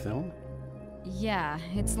 I'm in a film? Yeah,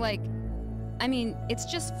 it's like... it's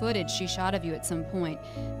just footage she shot of you at some point,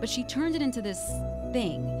 but she turned it into this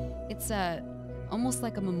thing. It's almost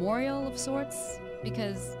like a memorial of sorts,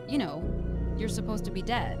 because, you're supposed to be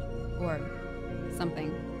dead, or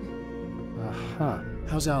something. Uh-huh.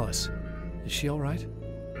 How's Alice? Is she all right?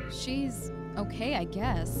 She's okay, I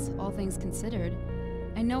guess, all things considered.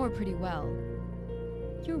 I know her pretty well.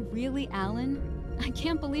 You're really Alan? I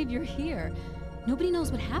can't believe you're here. Nobody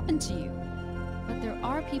knows what happened to you. But there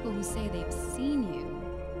are people who say they've seen you.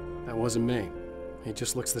 That wasn't me. He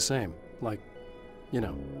just looks the same. Like,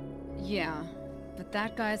 Yeah, but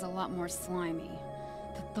that guy's a lot more slimy.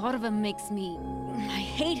 The thought of him makes me... I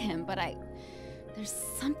hate him, but there's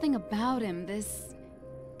something about him, this...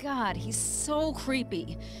 God, he's so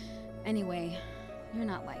creepy. Anyway, you're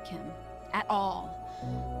not like him. At all.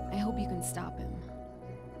 I hope you can stop him.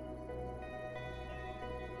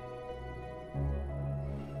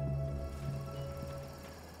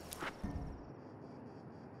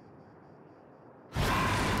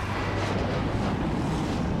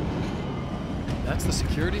 That's the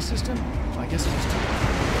security system? I guess it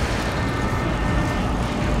was...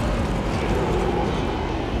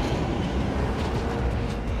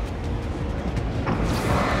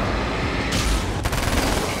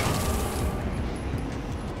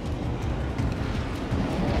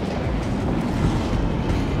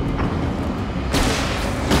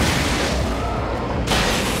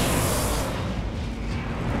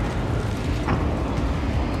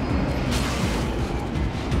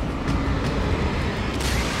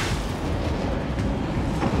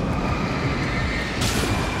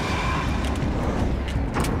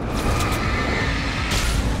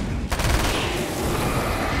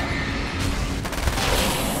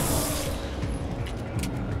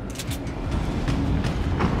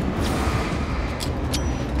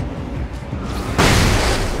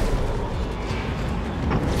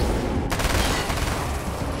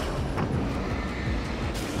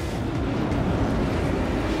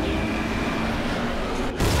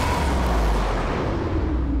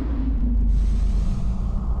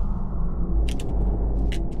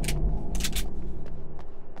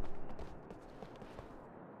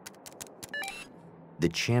 The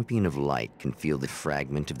champion of light can feel the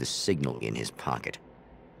fragment of the signal in his pocket,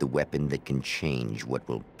 the weapon that can change what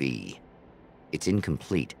will be. It's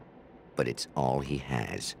incomplete, but it's all he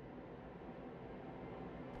has.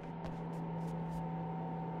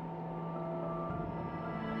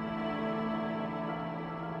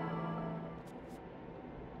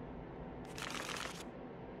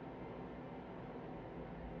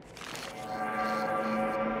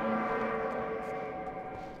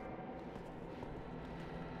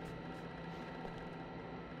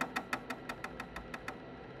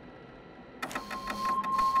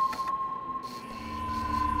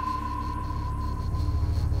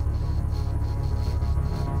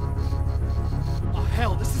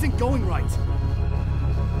 Hell, this isn't going right.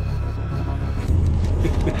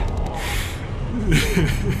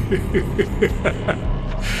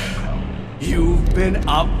 You've been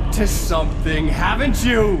up to something, haven't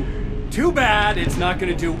you? Too bad it's not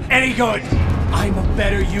gonna do any good. I'm a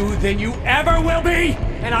better you than you ever will be,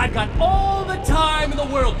 and I've got all the time in the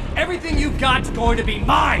world. Everything you've got's going to be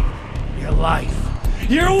mine. Your life.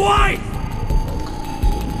 Your wife!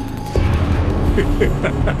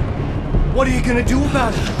 What are you gonna do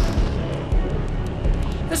about it?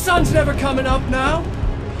 The sun's never coming up now.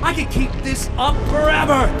 I can keep this up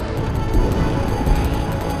forever.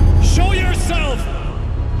 Show yourself!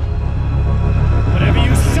 Whatever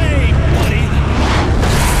you say, buddy!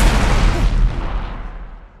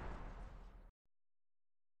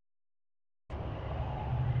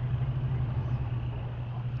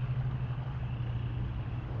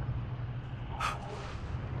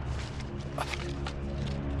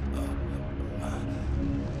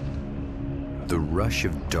 The rush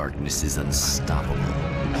of darkness is unstoppable.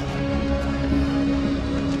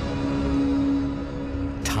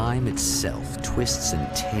 Time itself twists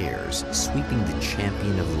and tears, sweeping the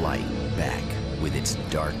champion of light back with its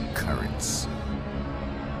dark currents.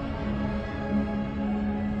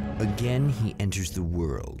 Again, he enters the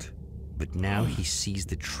world, but now he sees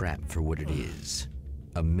the trap for what it is,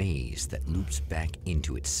 a maze that loops back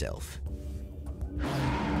into itself.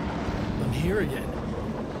 I'm here again.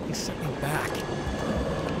 He sent me back.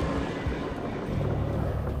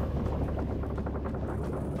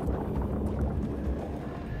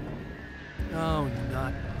 Oh,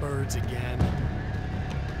 not birds again.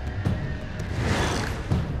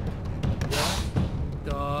 What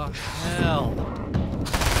the hell?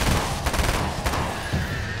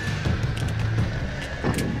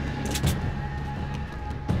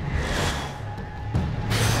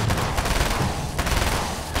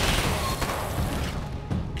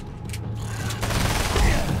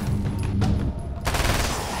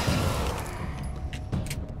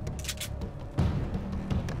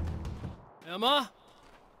 Emma?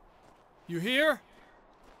 You here?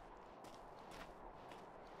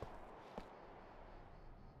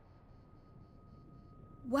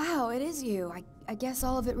 Wow, it is you. I guess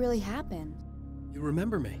all of it really happened. You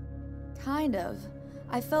remember me? Kind of.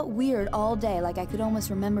 I felt weird all day, like I could almost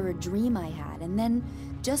remember a dream I had, and then,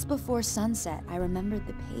 just before sunset, I remembered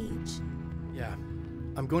the page. Yeah.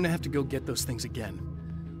 I'm going to have to go get those things again.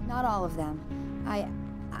 Not all of them.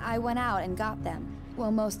 I went out and got them.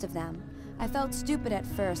 Well, most of them. I felt stupid at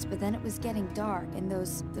first, but then it was getting dark, and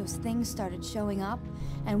those things started showing up,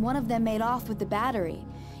 and one of them made off with the battery.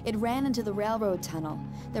 It ran into the railroad tunnel.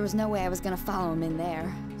 There was no way I was gonna follow him in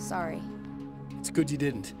there. Sorry. It's good you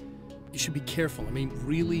didn't. You should be careful. I mean,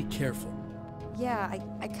 really careful. Yeah,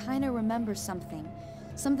 I kinda remember something.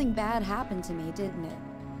 Something bad happened to me, didn't it?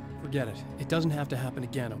 Forget it. It doesn't have to happen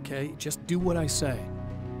again, okay? Just do what I say.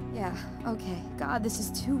 Yeah, okay. God, this is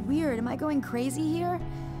too weird. Am I going crazy here?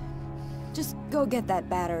 Just go get that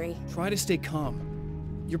battery. Try to stay calm.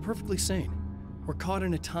 You're perfectly sane. We're caught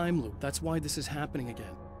in a time loop. That's why this is happening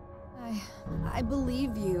again. I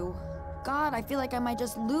believe you. God, I feel like I might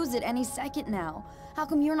just lose it any second now. How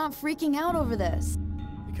come you're not freaking out over this?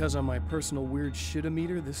 Because on my personal weird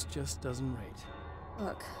shit-o-meter, this just doesn't rate.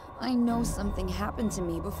 Look, I know something happened to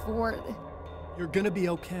me before... You're gonna be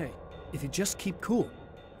okay, if you just keep cool,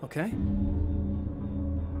 okay?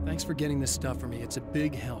 Thanks for getting this stuff for me. It's a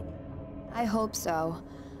big help. I hope so.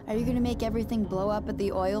 Are you gonna make everything blow up at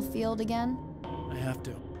the oil field again? I have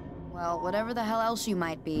to. Well, whatever the hell else you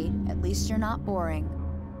might be, at least you're not boring.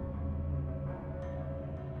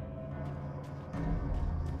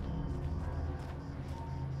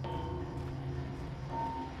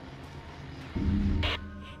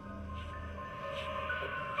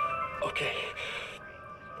 Okay.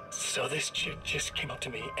 So this chick just came up to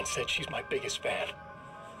me and said she's my biggest fan.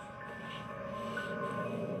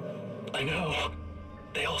 I know.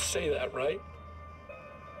 They all say that, right?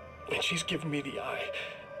 And she's giving me the eye.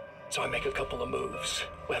 So I make a couple of moves,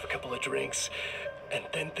 we have a couple of drinks, and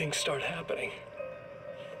then things start happening.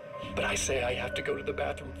 But I say I have to go to the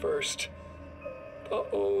bathroom first.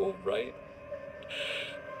 Uh-oh, right?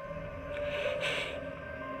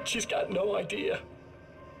 She's got no idea.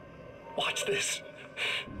 Watch this.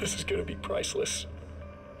 This is gonna be priceless.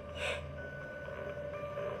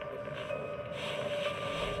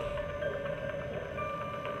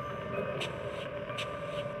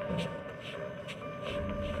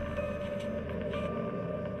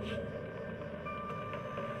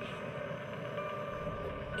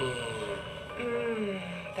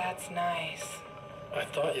 That's nice. I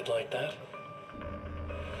thought you'd like that.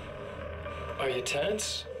 Are you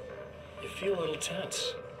tense? You feel a little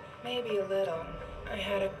tense. Maybe a little. I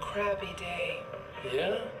had a crappy day.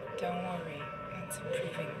 Yeah? Don't worry. It's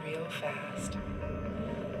improving real fast.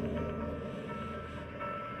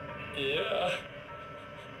 Yeah.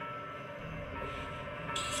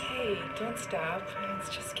 Hey, don't stop. It's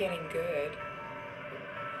just getting good.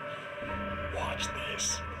 Watch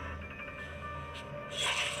this.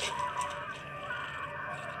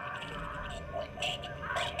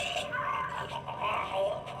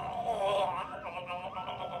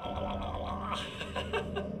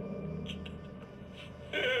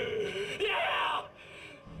 Yeah!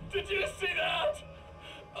 Did you see that?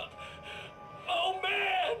 Oh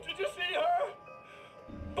man, did you see her?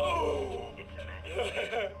 Boom!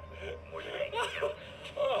 More than anything else,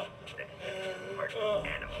 that are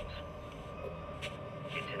animals.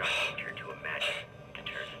 It's in our nature to imagine, to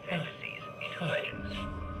turn fantasies into legends,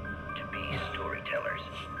 to be storytellers.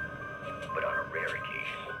 But on a rare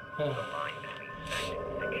occasion, the line between fact and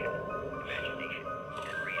fiction, imagination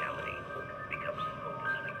and reality becomes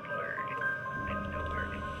hopelessly blurred, and nowhere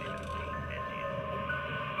as vividly as in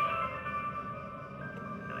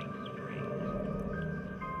Night Springs.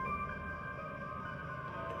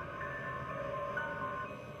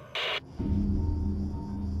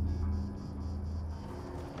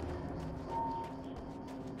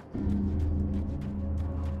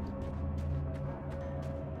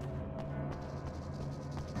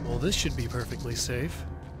 Well, this should be perfectly safe.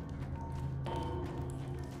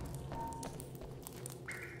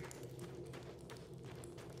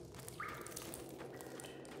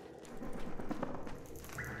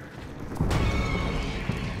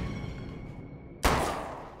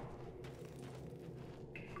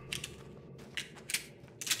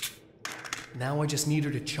 Now I just need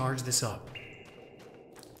her to charge this up.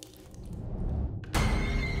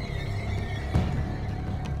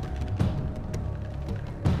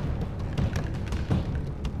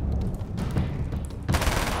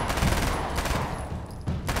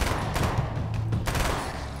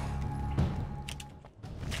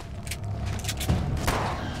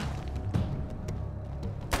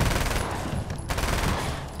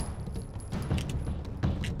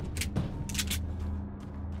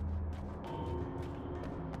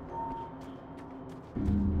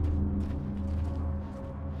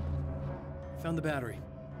 Found the battery.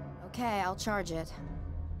 Okay, I'll charge it.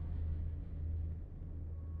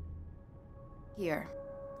 Here.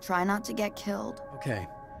 Try not to get killed. Okay.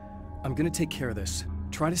 I'm gonna take care of this.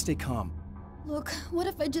 Try to stay calm. Look, what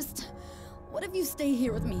if you stay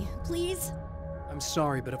here with me, please? I'm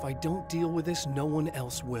sorry, but if I don't deal with this, no one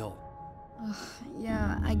else will. Ugh,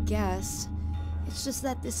 yeah, I guess. It's just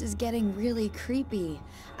that this is getting really creepy.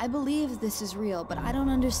 I believe this is real, but I don't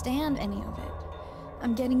understand any of it.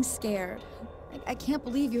 I'm getting scared. I can't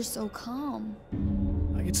believe you're so calm.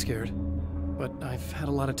 I get scared, but I've had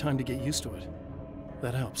a lot of time to get used to it.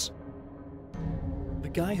 That helps. The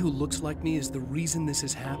guy who looks like me is the reason this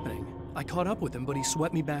is happening. I caught up with him, but he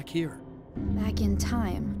swept me back here. Back in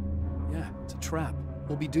time. Yeah, it's a trap.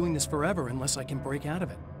 We'll be doing this forever unless I can break out of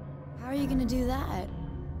it. How are you gonna do that?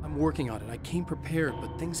 I'm working on it. I came prepared,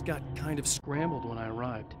 but things got kind of scrambled when I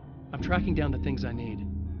arrived. I'm tracking down the things I need.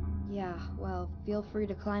 Yeah, well, feel free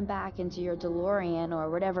to climb back into your DeLorean or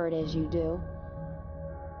whatever it is you do.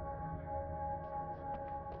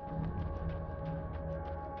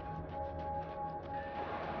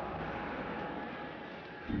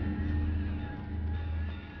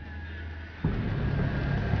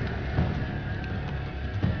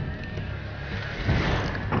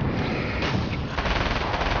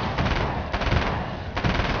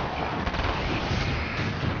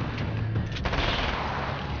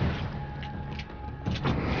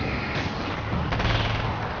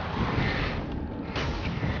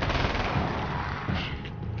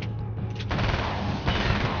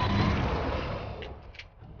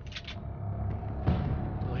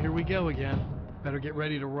 Here we go again. Better get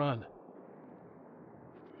ready to run.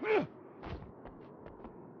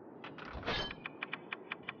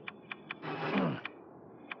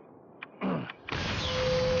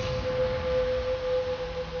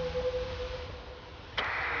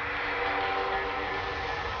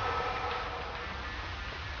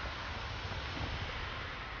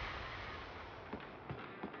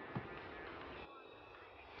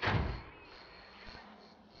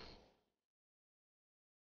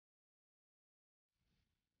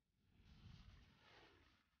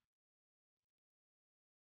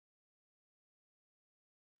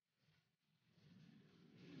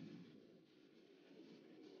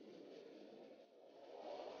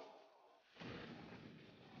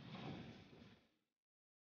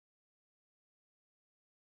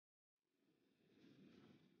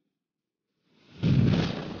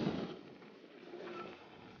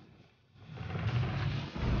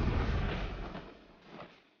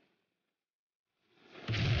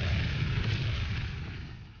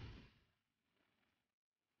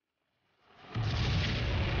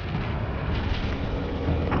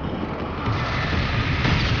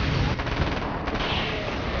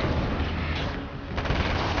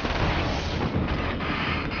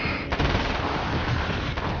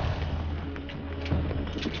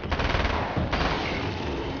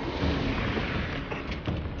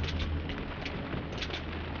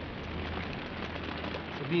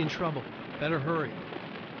 be in trouble. Better hurry.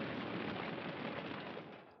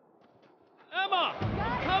 Emma!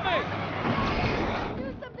 Coming! I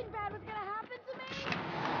knew something bad was gonna happen to me!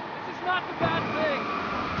 This is not the bad thing!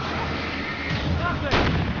 Nothing!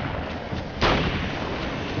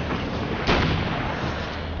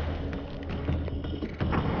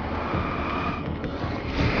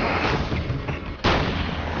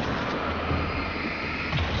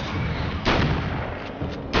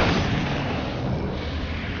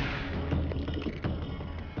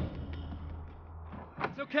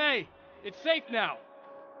 It's okay. It's safe now.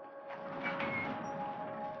 I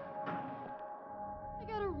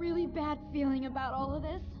got a really bad feeling about all of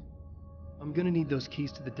this. I'm gonna need those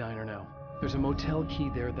keys to the diner now. There's a motel key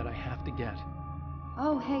there that I have to get.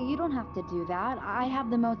 Oh, hey, you don't have to do that. I have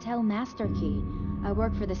the motel master key. I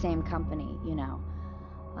work for the same company, you know.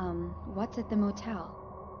 What's at the motel?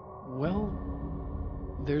 Well,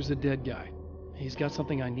 there's a dead guy. He's got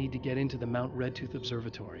something I need to get into the Mount Redtooth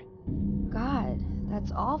Observatory. God,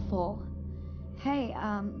 that's awful. Hey,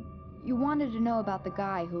 you wanted to know about the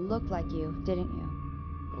guy who looked like you, didn't you?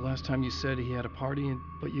 The last time you said he had a party,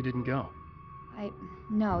 but you didn't go.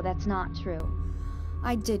 No, that's not true.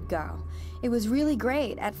 I did go. It was really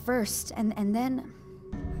great at first, and then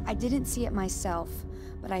I didn't see it myself,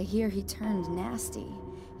 but I hear he turned nasty.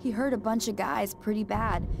 He hurt a bunch of guys pretty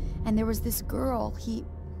bad, and there was this girl,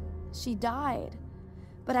 she died.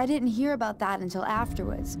 But I didn't hear about that until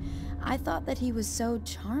afterwards. I thought that he was so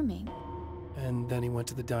charming. And then he went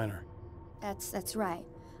to the diner. That's right.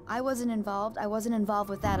 I wasn't involved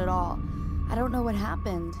with that at all. I don't know what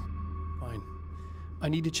happened. Fine. I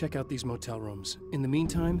need to check out these motel rooms. In the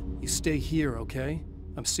meantime, you stay here, okay?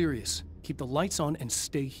 I'm serious. Keep the lights on and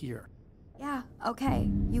stay here. Yeah, okay.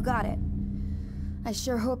 You got it. I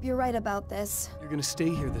sure hope you're right about this. You're gonna stay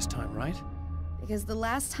here this time, right? Because the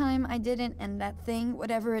last time I didn't, and that thing,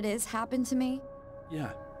 whatever it is, happened to me.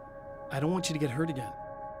 Yeah. I don't want you to get hurt again.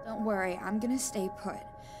 Don't worry, I'm gonna stay put.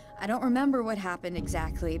 I don't remember what happened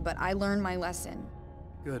exactly, but I learned my lesson.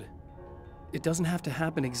 Good. It doesn't have to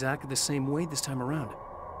happen exactly the same way this time around.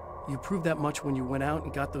 You proved that much when you went out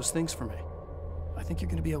and got those things for me. I think you're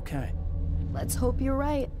gonna be okay. Let's hope you're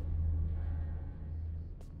right.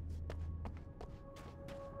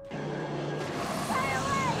 Stay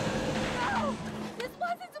away! No! This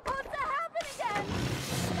wasn't supposed to happen again!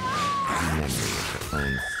 No! Memory of her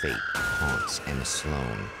own fate haunts Emma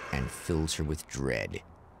Sloan and fills her with dread.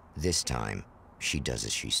 This time, she does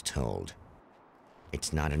as she's told.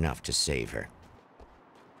 It's not enough to save her.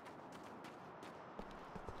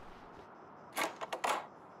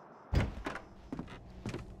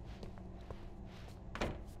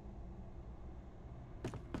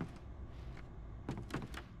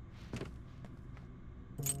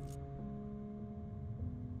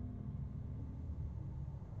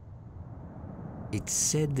 It's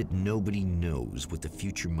said that nobody knows what the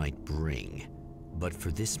future might bring, but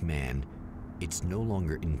for this man, it's no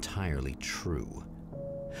longer entirely true.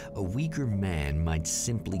 A weaker man might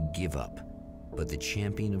simply give up, but the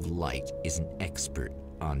champion of light is an expert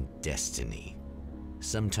on destiny.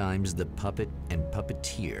 Sometimes the puppet and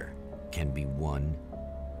puppeteer can be one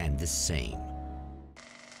and the same.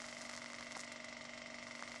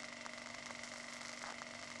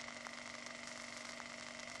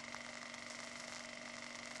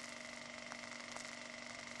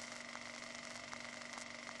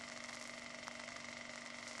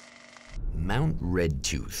 Mount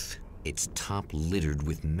Redtooth, its top littered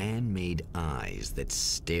with man-made eyes that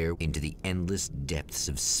stare into the endless depths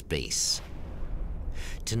of space.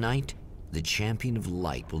 Tonight, the champion of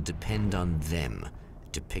light will depend on them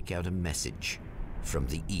to pick out a message from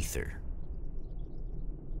the ether.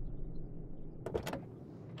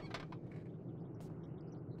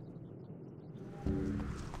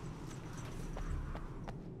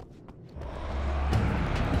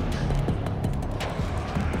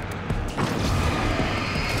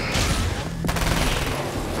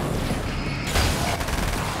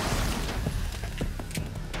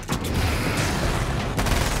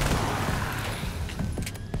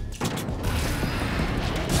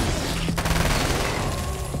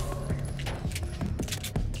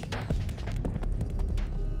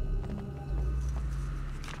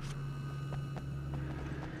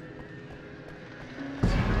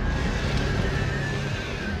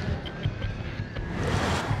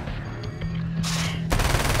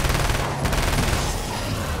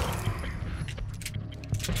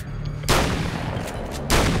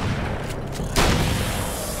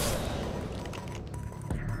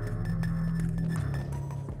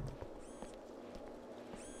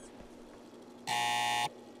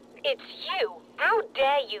 It's you! How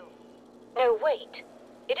dare you! No, wait.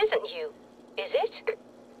 It isn't you, is it?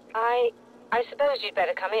 I suppose you'd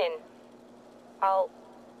better come in. I'll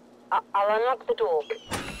unlock the door.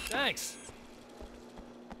 Thanks.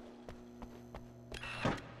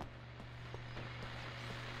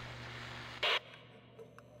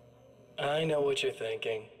 I know what you're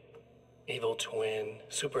thinking. Evil twin,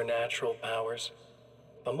 supernatural powers.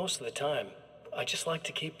 But most of the time, I just like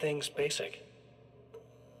to keep things basic.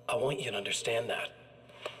 I want you to understand that.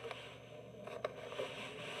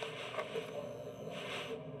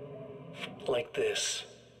 Like this.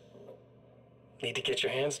 Need to get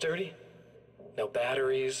your hands dirty? No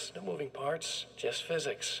batteries, no moving parts, just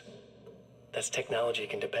physics. That's technology you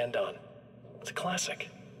can depend on. It's a classic.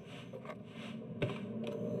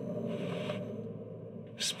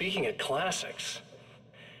 Speaking of classics,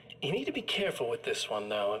 you need to be careful with this one,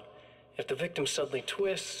 though. If the victim suddenly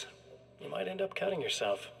twists, you might end up cutting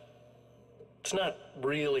yourself. It's not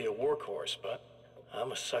really a workhorse, but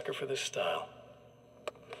I'm a sucker for this style.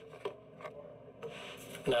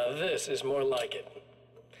 Now this is more like it.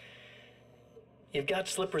 You've got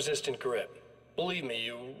slip-resistant grip. Believe me,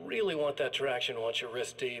 you really want that traction once you're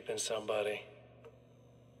wrist deep in somebody.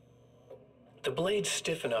 The blade's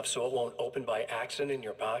stiff enough so it won't open by accident in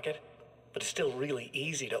your pocket, but it's still really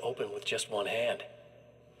easy to open with just one hand.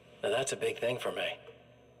 Now that's a big thing for me.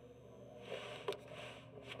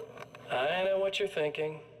 I know what you're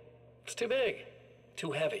thinking. It's too big,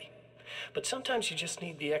 too heavy. But sometimes you just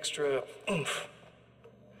need the extra oomph.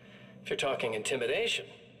 If you're talking intimidation,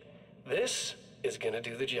 this is gonna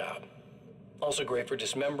do the job. Also great for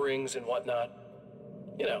dismemberings and whatnot.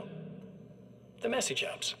 You know, the messy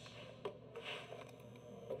jobs.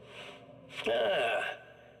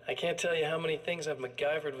 I can't tell you how many things I've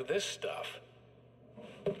MacGyvered with this stuff.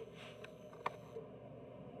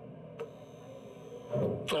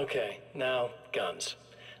 Okay, now, guns.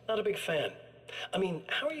 Not a big fan. I mean,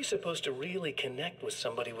 how are you supposed to really connect with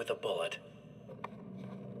somebody with a bullet?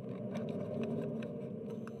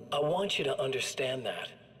 I want you to understand that.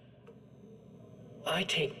 I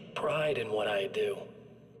take pride in what I do.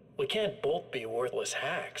 We can't both be worthless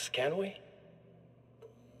hacks, can we?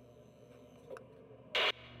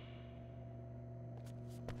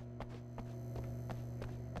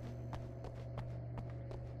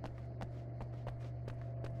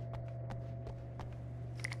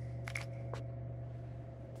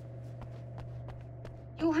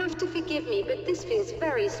 You'll have to forgive me, but this feels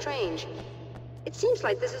very strange. It seems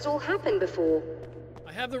like this has all happened before.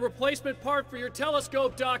 I have the replacement part for your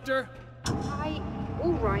telescope, Doctor.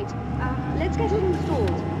 All right. Let's get it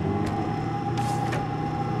installed.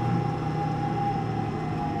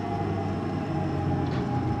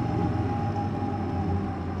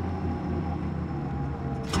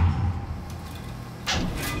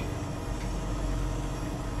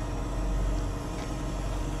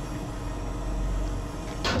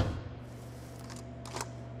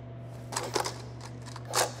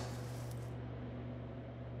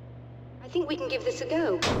 I think we can give this a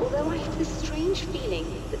go, although I have this strange feeling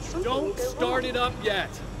that something will Don't go start wrong. it up yet.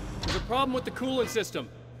 There's a problem with the coolant system.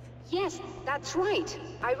 Yes, that's right.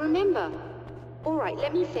 I remember. All right,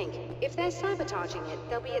 let me think. If they're sabotaging it,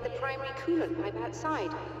 they'll be at the primary coolant pipe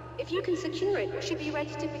outside. If you can secure it, we should be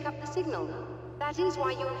ready to pick up the signal. That is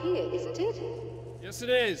why you're here, isn't it? Yes, it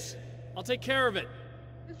is. I'll take care of it.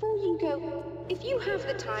 Before you go, if you have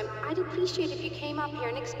the time, I'd appreciate if you came up here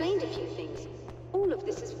and explained a few things. All of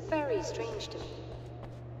this is very strange to me.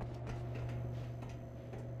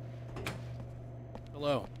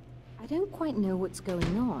 Hello. I don't quite know what's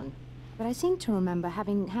going on, but I seem to remember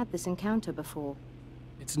having had this encounter before.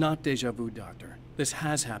 It's not déjà vu, Doctor. This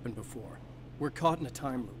has happened before. We're caught in a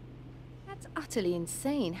time loop. That's utterly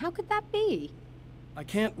insane. How could that be? I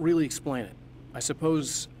can't really explain it. I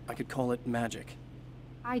suppose I could call it magic.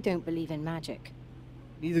 I don't believe in magic.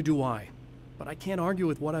 Neither do I, but I can't argue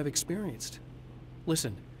with what I've experienced.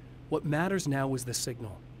 Listen, what matters now is the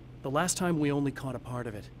signal. The last time we only caught a part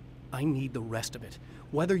of it. I need the rest of it.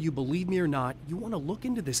 Whether you believe me or not, you want to look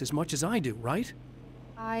into this as much as I do, right?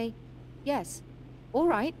 Yes. All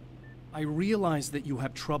right. I realize that you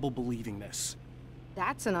have trouble believing this.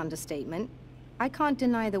 That's an understatement. I can't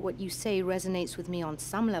deny that what you say resonates with me on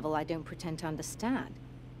some level I don't pretend to understand.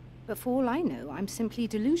 But for all I know, I'm simply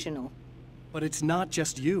delusional. But it's not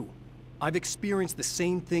just you. I've experienced the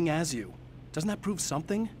same thing as you. Doesn't that prove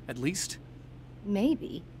something, at least?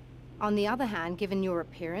 Maybe. On the other hand, given your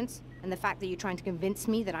appearance, and the fact that you're trying to convince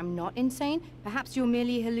me that I'm not insane, perhaps you're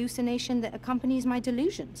merely a hallucination that accompanies my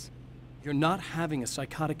delusions. You're not having a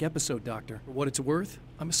psychotic episode, Doctor. For what it's worth,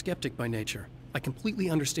 I'm a skeptic by nature. I completely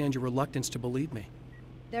understand your reluctance to believe me.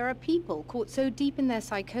 There are people caught so deep in their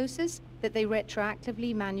psychosis, that they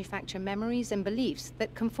retroactively manufacture memories and beliefs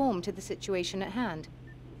that conform to the situation at hand.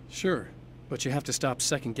 Sure, but you have to stop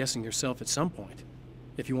second-guessing yourself at some point,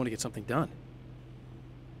 if you want to get something done.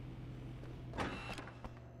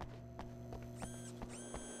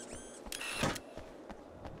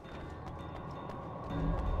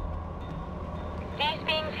 These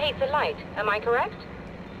beings hate the light, am I correct?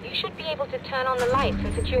 You should be able to turn on the lights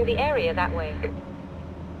and secure the area that way.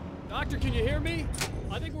 Doctor, can you hear me?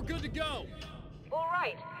 I think we're good to go. All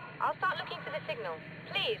right. I'll start looking for the signal.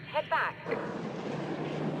 Please, head back.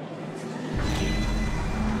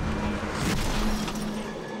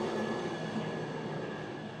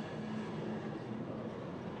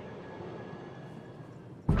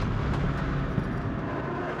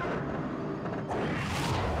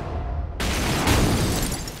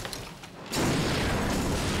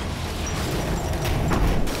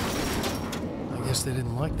 I guess they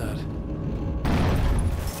didn't like that.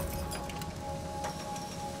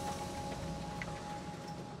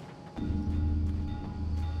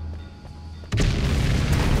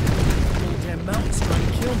 Damn mountain's trying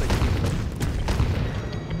to kill me.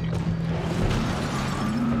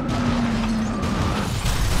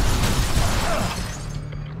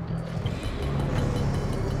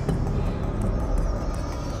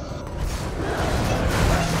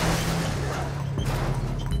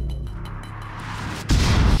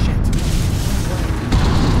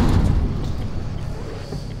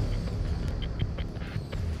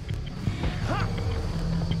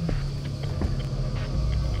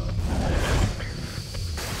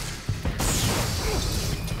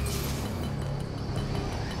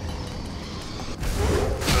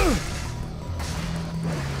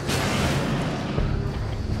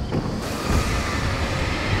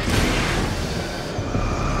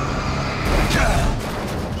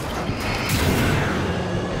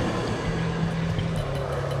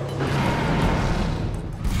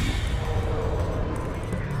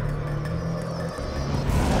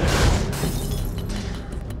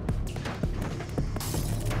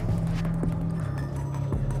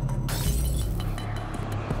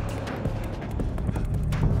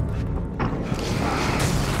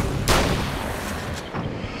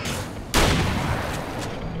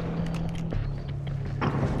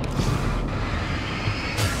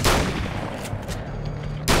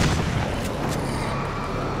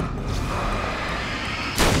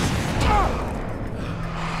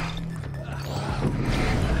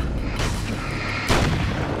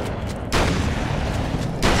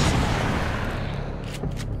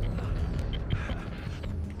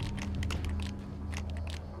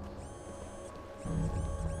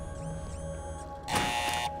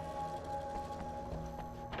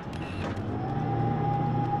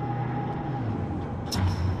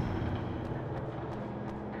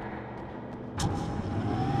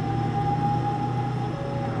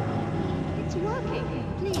 It's working.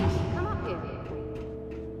 Please, come up here.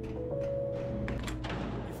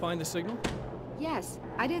 You find the signal? Yes,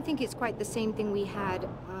 I don't think it's quite the same thing we had,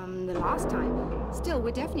 the last time. Still,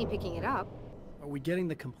 we're definitely picking it up. Are we getting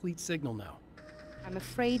the complete signal now? I'm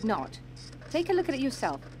afraid not. Take a look at it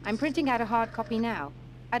yourself. I'm printing out a hard copy now.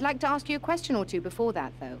 I'd like to ask you a question or two before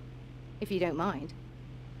that, though, if you don't mind.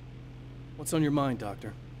 What's on your mind,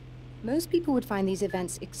 Doctor? Most people would find these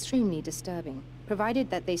events extremely disturbing, provided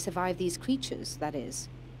that they survive these creatures, that is.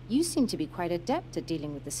 You seem to be quite adept at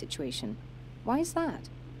dealing with the situation. Why is that?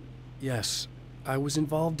 Yes, I was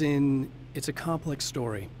involved in... It's a complex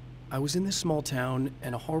story. I was in this small town,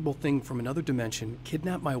 and a horrible thing from another dimension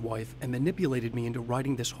kidnapped my wife and manipulated me into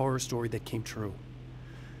writing this horror story that came true.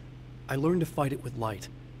 I learned to fight it with light,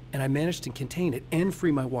 and I managed to contain it and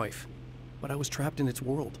free my wife. But I was trapped in its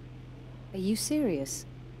world. Are you serious?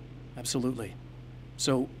 Absolutely.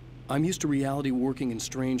 So, I'm used to reality working in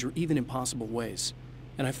strange or even impossible ways.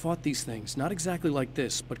 And I've fought these things, not exactly like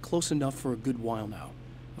this, but close enough for a good while now.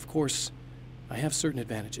 Of course, I have certain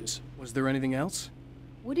advantages. Was there anything else?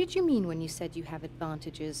 What did you mean when you said you have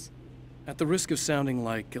advantages? At the risk of sounding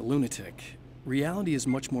like a lunatic, reality is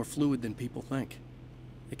much more fluid than people think.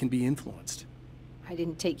 It can be influenced. I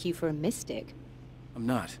didn't take you for a mystic. I'm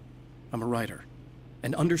not. I'm a writer.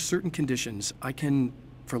 And under certain conditions, I can,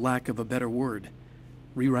 for lack of a better word,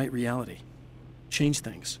 rewrite reality. Change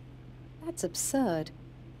things. That's absurd.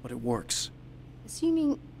 But it works.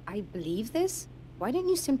 Assuming I believe this, why don't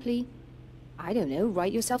you simply, I don't know,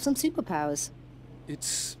 write yourself some superpowers?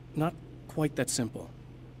 It's not quite that simple.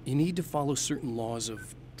 You need to follow certain laws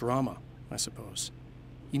of drama, I suppose.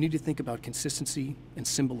 You need to think about consistency and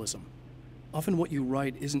symbolism. Often what you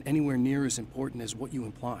write isn't anywhere near as important as what you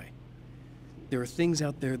imply. There are things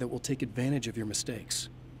out there that will take advantage of your mistakes.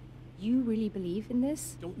 You really believe in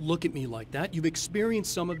this? Don't look at me like that. You've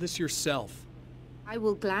experienced some of this yourself. I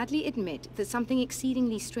will gladly admit that something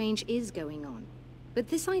exceedingly strange is going on. But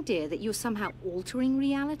this idea that you're somehow altering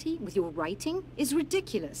reality with your writing is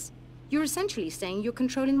ridiculous. You're essentially saying you're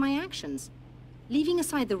controlling my actions. Leaving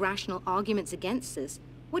aside the rational arguments against this,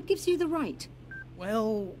 what gives you the right?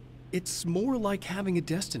 Well, it's more like having a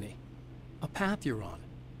destiny. A path you're on.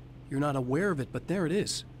 You're not aware of it, but there it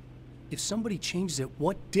is. If somebody changes it,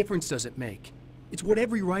 what difference does it make? It's what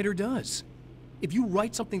every writer does. If you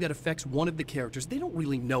write something that affects one of the characters, they don't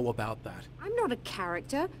really know about that. I'm not a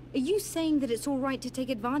character. Are you saying that it's all right to take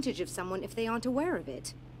advantage of someone if they aren't aware of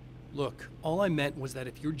it? Look, all I meant was that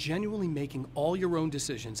if you're genuinely making all your own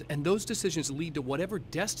decisions, and those decisions lead to whatever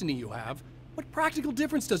destiny you have, what practical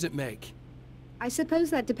difference does it make? I suppose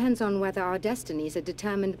that depends on whether our destinies are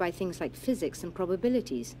determined by things like physics and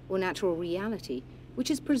probabilities, or natural reality, which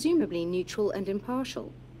is presumably neutral and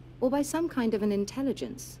impartial, or by some kind of an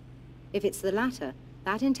intelligence. If it's the latter,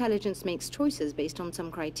 that intelligence makes choices based on some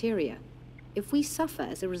criteria. If we suffer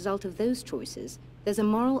as a result of those choices, there's a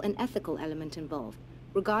moral and ethical element involved,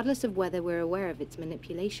 regardless of whether we're aware of its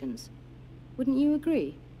manipulations. Wouldn't you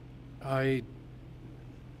agree?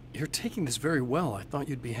 You're taking this very well. I thought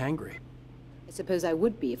you'd be hangry. I suppose I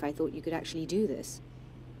would be if I thought you could actually do this.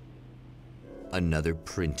 Another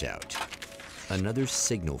printout. Another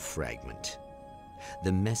signal fragment.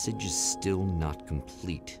 The message is still not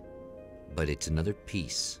complete, but it's another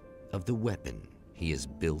piece of the weapon he has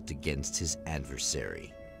built against his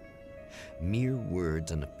adversary. Mere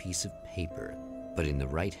words on a piece of paper, but in the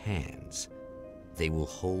right hands, they will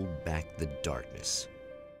hold back the darkness.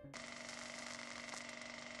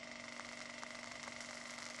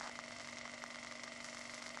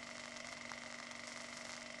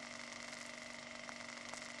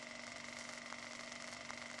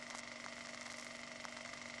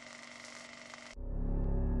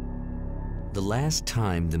 The last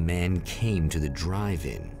time the man came to the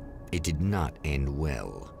drive-in, it did not end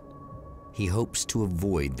well. He hopes to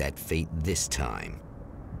avoid that fate this time.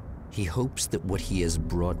 He hopes that what he has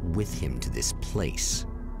brought with him to this place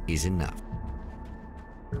is enough.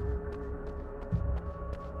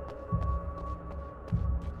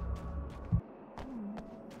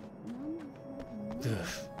 Ugh.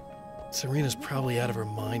 Serena's probably out of her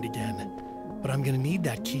mind again. But I'm gonna need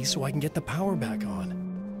that key so I can get the power back on.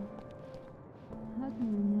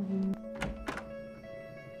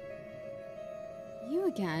 You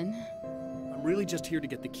again? I'm really just here to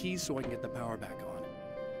get the keys so I can get the power back on.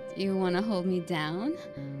 Do you want to hold me down?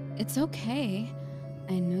 It's okay.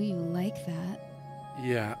 I know you like that.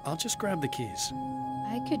 Yeah, I'll just grab the keys.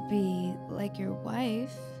 I could be like your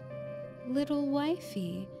wife. Little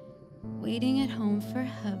wifey. Waiting at home for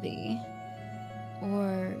hubby.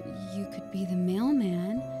 Or you could be the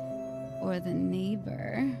mailman. Or the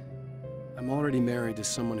neighbor. I'm already married to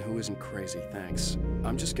someone who isn't crazy, thanks.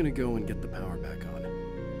 I'm just gonna go and get the power back on.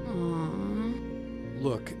 Aww.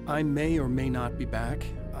 Look, I may or may not be back.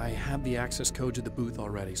 I have the access code to the booth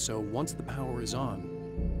already, so once the power is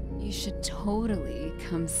on... You should totally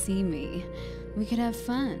come see me. We could have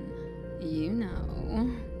fun. You know.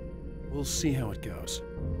 We'll see how it goes.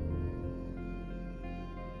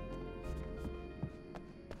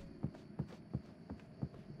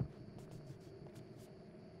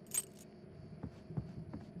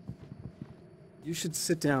 You should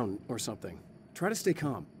sit down or something. Try to stay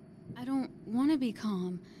calm. I don't want to be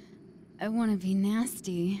calm. I want to be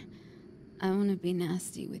nasty. I want to be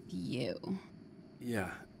nasty with you. Yeah.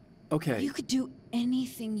 Okay. You could do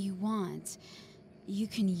anything you want. You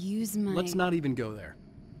can use my... Let's not even go there.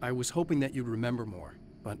 I was hoping that you'd remember more,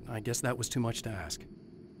 but I guess that was too much to ask.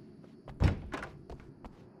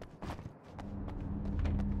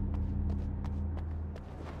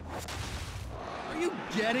 Are you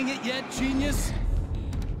getting it yet, genius?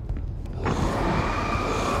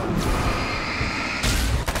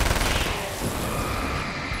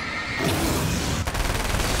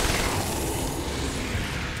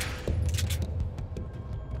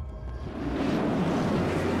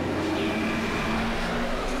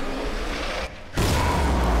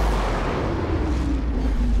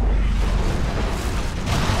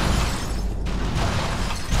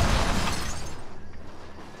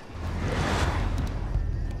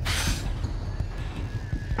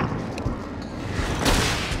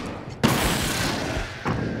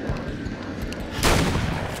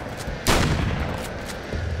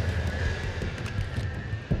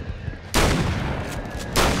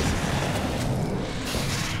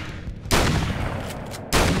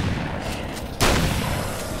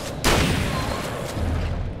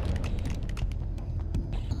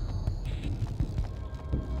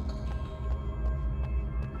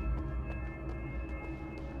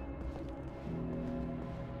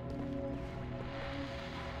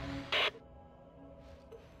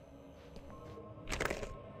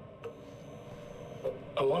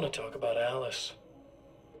 want to talk about Alice.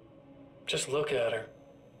 Just look at her.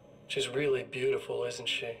 She's really beautiful, isn't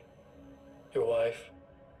she? Your wife.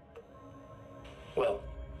 Well,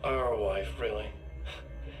 our wife, really.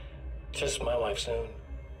 Just my wife soon.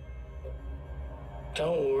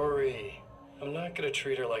 Don't worry. I'm not gonna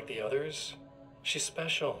treat her like the others. She's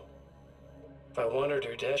special. If I wanted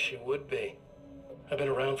her dead, she would be. I've been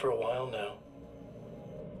around for a while now.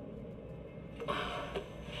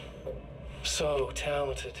 So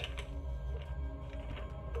talented.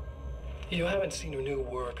 You haven't seen her new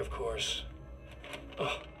work, of course.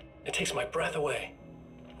 Oh, it takes my breath away.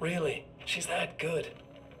 Really, she's that good.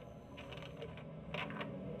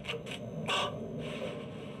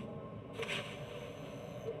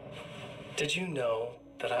 Did you know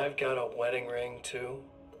that I've got a wedding ring, too?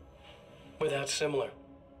 We're that similar.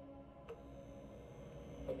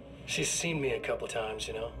 She's seen me a couple times,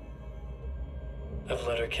 you know? I've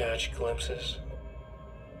let her catch glimpses.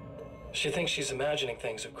 She thinks she's imagining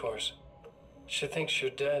things, of course. She thinks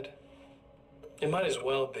you're dead. It might as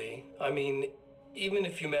well be. I mean, even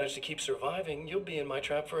if you manage to keep surviving, you'll be in my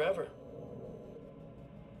trap forever.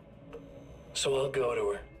 So I'll go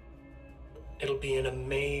to her. It'll be an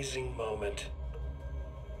amazing moment.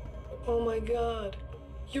 Oh my God,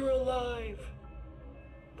 you're alive.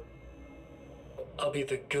 I'll be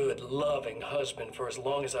the good, loving husband for as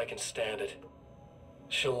long as I can stand it.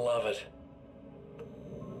 She'll love it.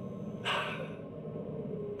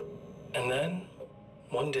 And then,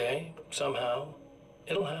 one day, somehow,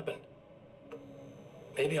 it'll happen.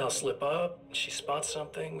 Maybe I'll slip up, she spots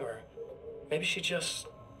something, or maybe she just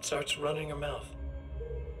starts running her mouth.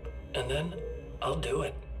 And then, I'll do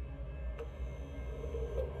it.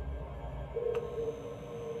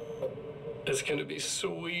 It's gonna be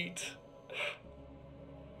sweet.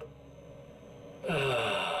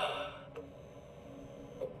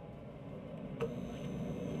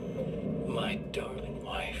 My darling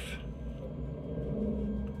wife.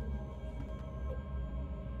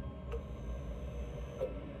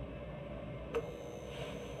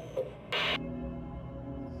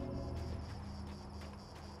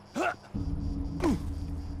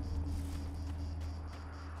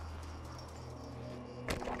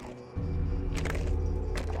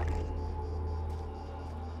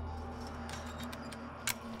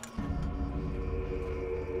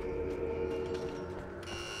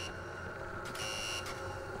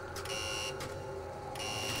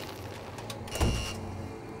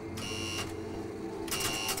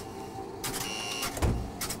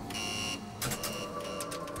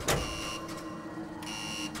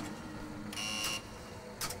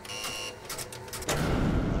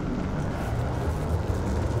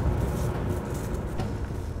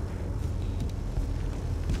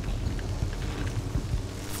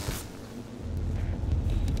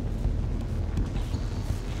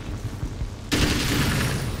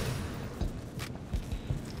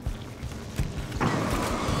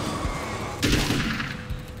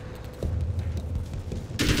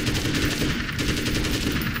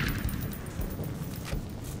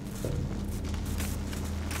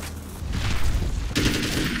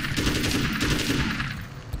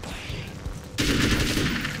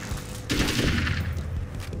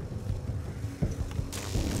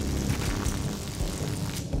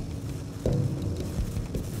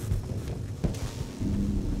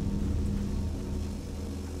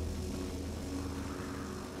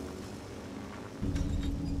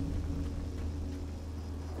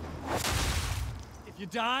 If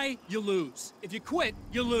you die, you lose. If you quit,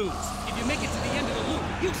 you lose. If you make it to the end of the loop,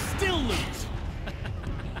 you still lose.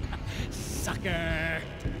 Sucker.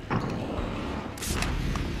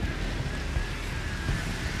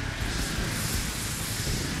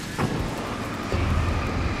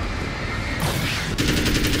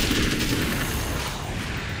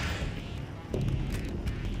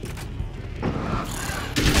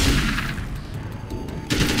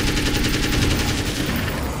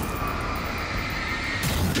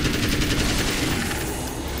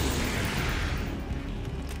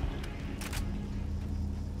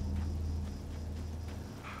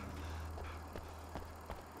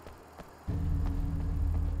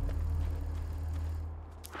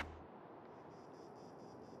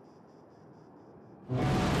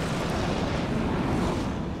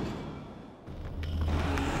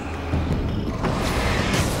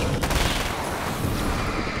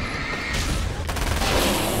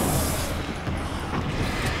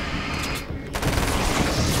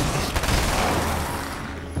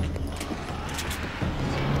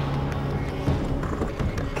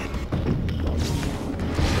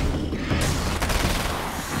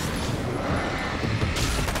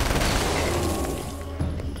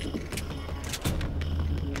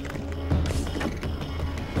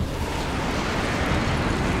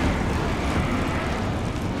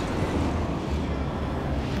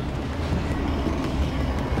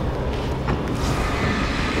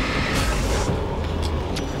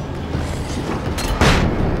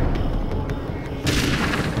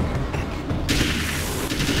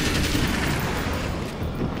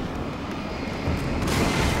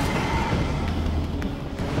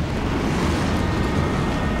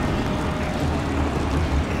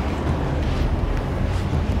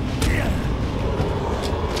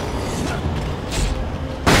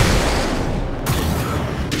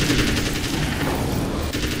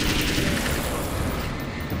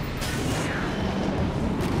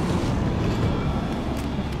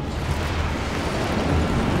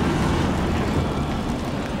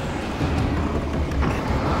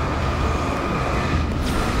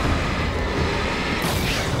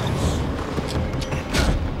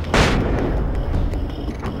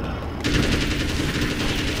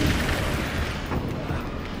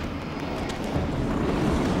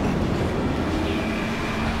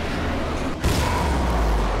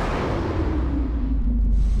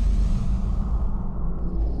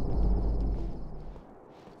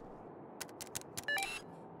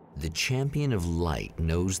 champion of light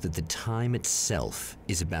knows that the time itself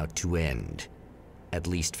is about to end. At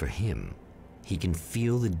least for him. He can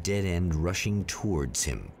feel the dead end rushing towards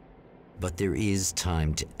him. But there is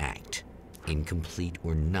time to act. Incomplete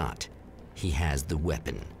or not, he has the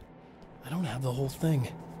weapon. I don't have the whole thing,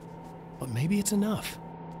 but maybe it's enough.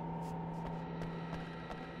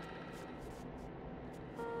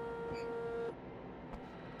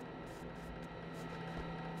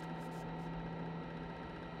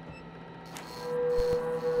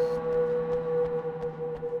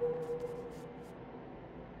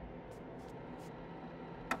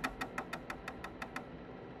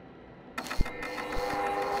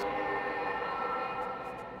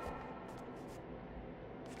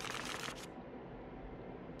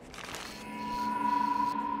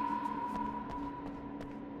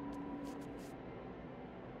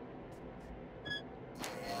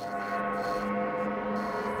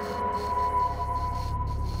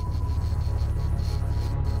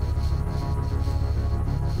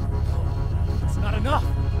 Enough!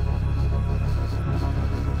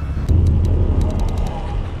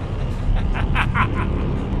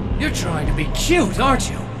 You're trying to be cute,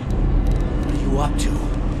 aren't you? What are you up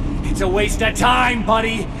to? It's a waste of time,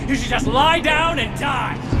 buddy! You should just lie down and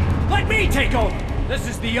die! Let me take over! This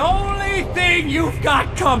is the only thing you've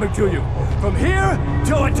got coming to you! From here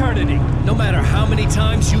to eternity! No matter how many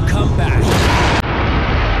times you come back!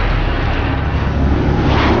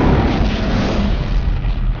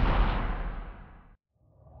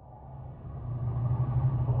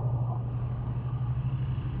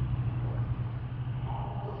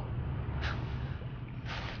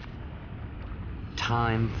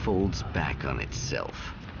 Time folds back on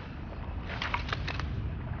itself.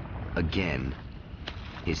 Again,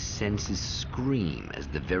 his senses scream as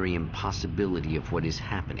the very impossibility of what is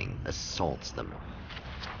happening assaults them.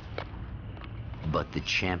 But the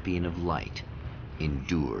champion of light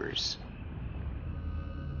endures.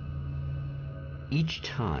 Each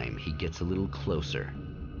time he gets a little closer,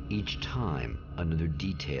 each time another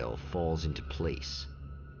detail falls into place.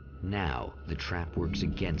 Now, the trap works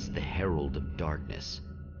against the Herald of Darkness.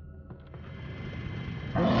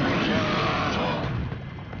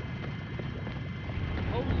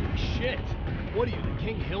 Holy shit! What are you, the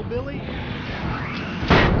King Hillbilly?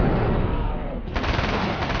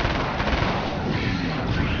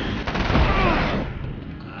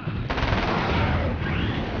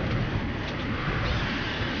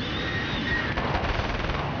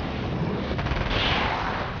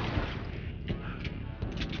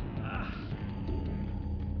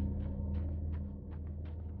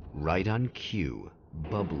 Right on cue,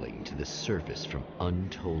 bubbling to the surface from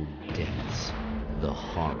untold depths, the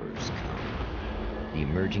horrors come. The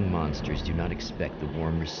emerging monsters do not expect the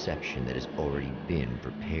warm reception that has already been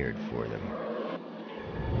prepared for them.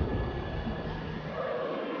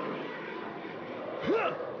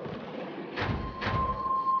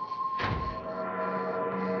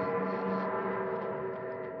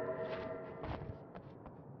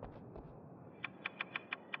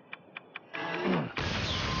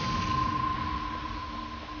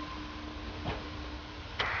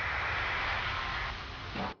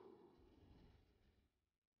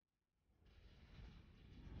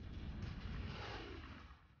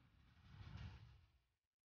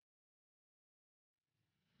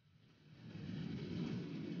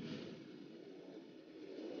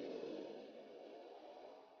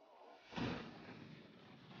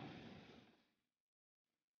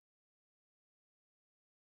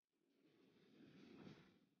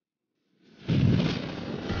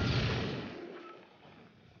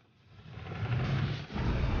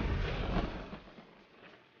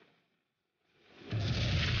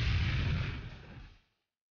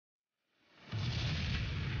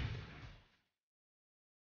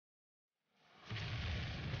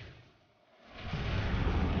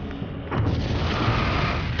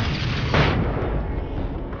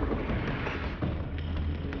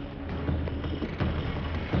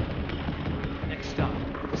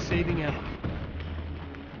 Saving Emma.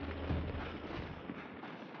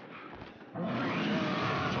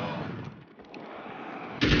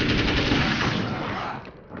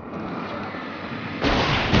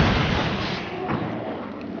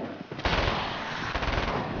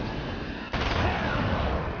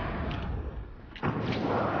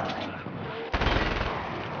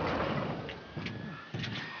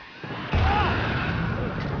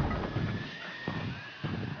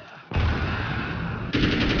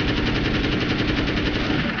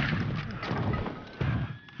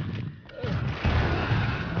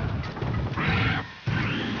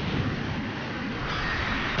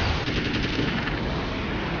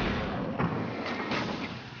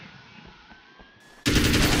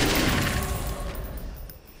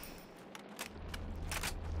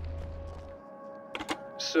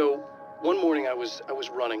 So one morning I was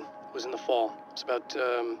running. It was in the fall. It's about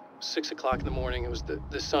 6 o'clock in the morning. It was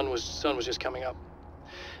the sun was just coming up.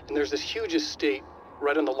 And there's this huge estate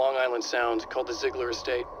right on the Long Island Sound called the Ziegler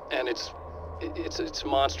Estate, and it's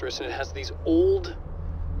monstrous, and it has these old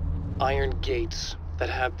iron gates that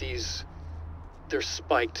have they're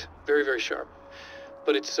spiked, very, very sharp.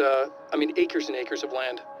 But it's acres and acres of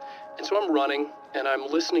land. And so I'm running, and I'm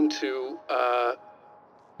listening to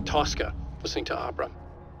Tosca, listening to opera.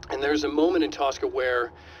 And there's a moment in Tosca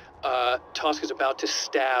where Tosca's about to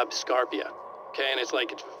stab Scarpia, okay? And it's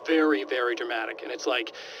very, very dramatic. And it's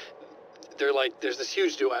there's this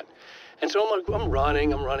huge duet. And so I'm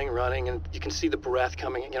running, and you can see the breath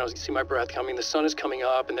coming, you can see my breath coming. The sun is coming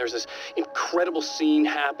up, and there's this incredible scene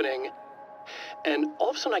happening. And all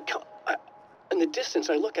of a sudden, in the distance,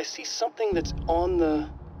 I look, I see something that's on the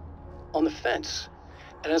fence.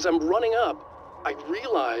 And as I'm running up, I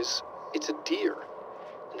realize it's a deer.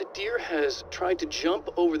 And the deer has tried to jump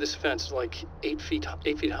over this fence, 8 feet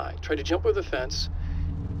high. Tried to jump over the fence.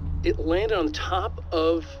 It landed on top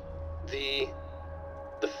of the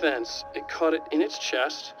fence. It caught it in its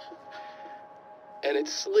chest, and it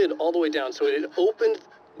slid all the way down. So it had opened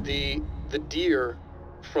the deer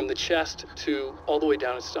from the chest to all the way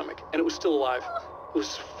down its stomach, and it was still alive. It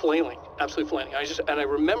was flailing, absolutely flailing. I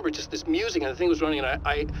remember just this music, and the thing was running, and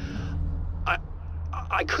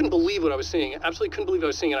I couldn't believe what I was seeing. Absolutely couldn't believe what I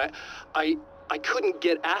was seeing, and I couldn't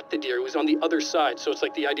get at the deer. It was on the other side, so it's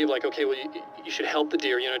the idea of okay, well, you should help the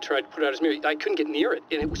deer, try to put out his mirror. I couldn't get near it,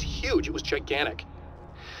 and it was huge. It was gigantic.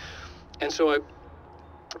 And so and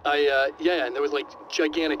there was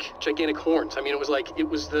gigantic horns. I mean, it was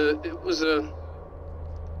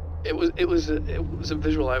a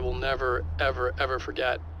visual I will never, ever, ever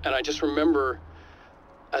forget. And I just remember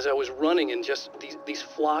as I was running, and just these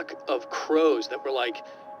flock of crows that were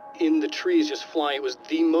in the trees just flying. It was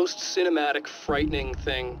the most cinematic, frightening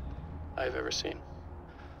thing I've ever seen.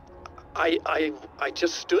 I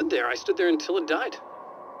just stood there. I stood there until it died,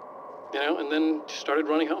 and then started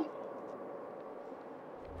running home.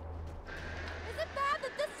 Is it bad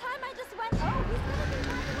that this time I just went, oh, he's gonna be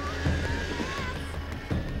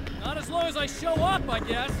my Not as long as I show up, I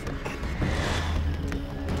guess.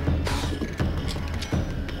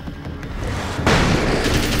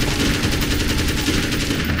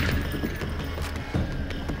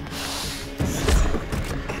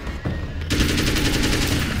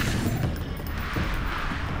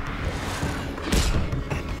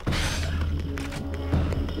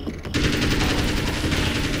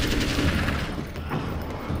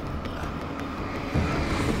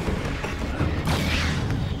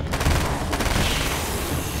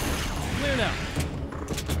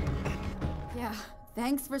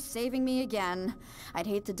 Thanks for saving me again. I'd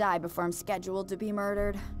hate to die before I'm scheduled to be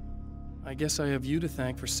murdered. I guess I have you to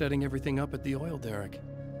thank for setting everything up at the oil derrick.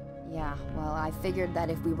 Yeah, well, I figured that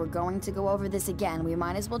if we were going to go over this again, we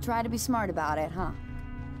might as well try to be smart about it, huh?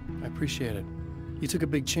 I appreciate it. You took a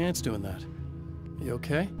big chance doing that. You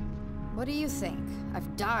okay? What do you think?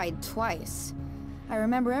 I've died twice. I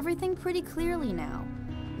remember everything pretty clearly now.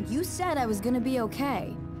 You said I was gonna be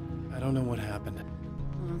okay. I don't know what happened.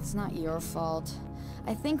 It's not your fault.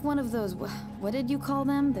 I think one of those, what did you call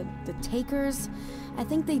them? The takers? I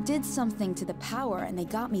think they did something to the power and they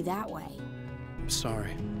got me that way. I'm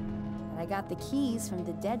sorry. But I got the keys from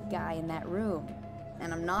the dead guy in that room.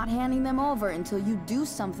 And I'm not handing them over until you do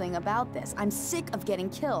something about this. I'm sick of getting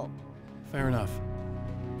killed. Fair enough.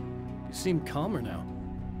 You seem calmer now.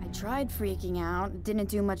 I tried freaking out. It didn't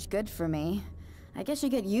do much good for me. I guess you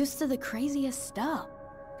get used to the craziest stuff.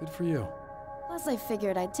 Good for you. Plus I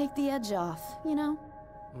figured I'd take the edge off,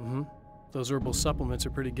 Mm-hmm. Those herbal supplements are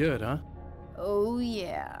pretty good, huh? Oh,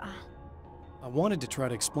 yeah. I wanted to try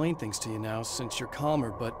to explain things to you now since you're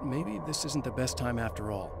calmer, but maybe this isn't the best time after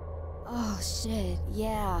all. Oh, shit,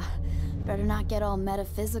 yeah. Better not get all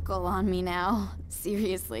metaphysical on me now.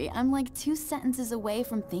 Seriously, I'm 2 sentences away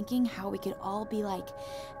from thinking how we could all be like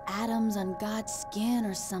atoms on God's skin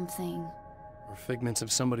or something. Or figments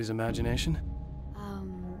of somebody's imagination?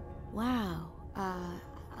 Wow.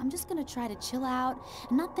 I'm just gonna try to chill out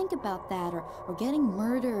and not think about that or getting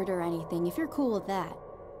murdered or anything, if you're cool with that.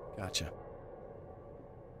 Gotcha.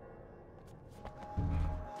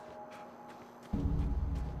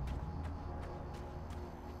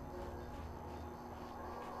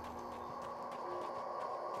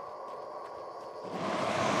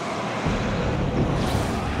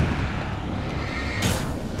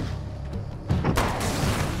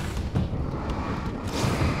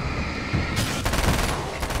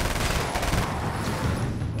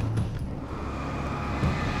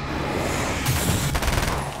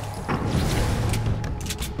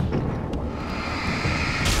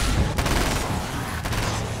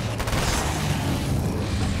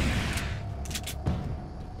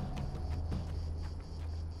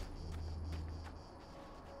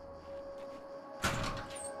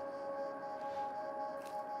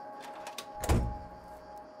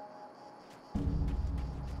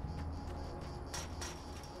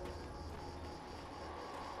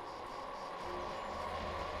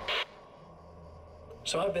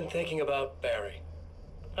 So I've been thinking about Barry.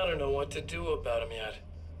 I don't know what to do about him yet.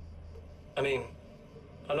 I mean,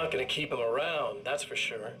 I'm not gonna keep him around, that's for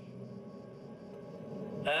sure.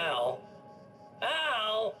 Al?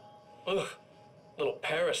 Al! Ugh, little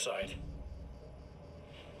parasite.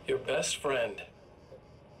 Your best friend.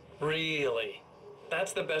 Really?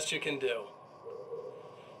 That's the best you can do.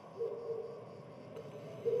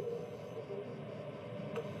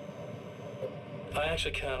 I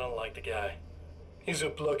actually kinda like the guy. He's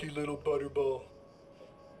a plucky little butterball.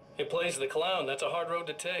 He plays the clown, that's a hard road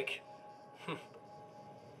to take.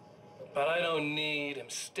 But I don't need him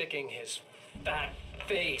sticking his fat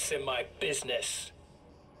face in my business.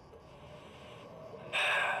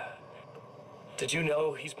 Did you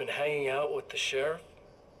know he's been hanging out with the sheriff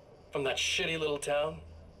from that shitty little town?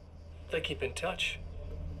 They keep in touch.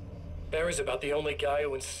 Barry's about the only guy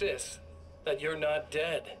who insists that you're not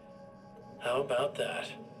dead. How about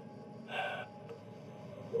that?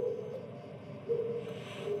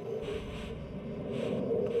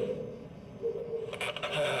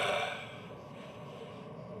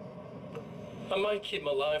 I might keep him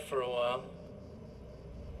alive for a while.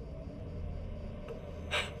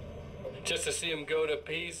 Just to see him go to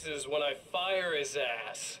pieces when I fire his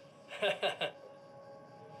ass.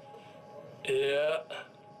 Yeah.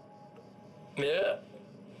 Yeah.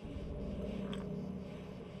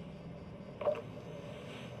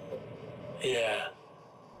 Yeah.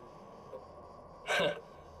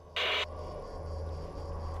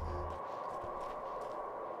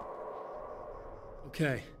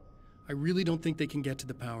 Okay. I really don't think they can get to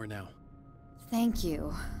the power now. Thank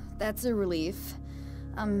you. That's a relief.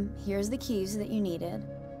 Here's the keys that you needed.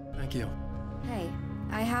 Thank you. Hey,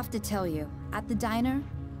 I have to tell you, at the diner,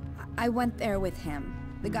 I went there with him.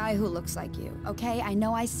 The guy who looks like you, okay? I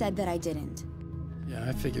know I said that I didn't. Yeah,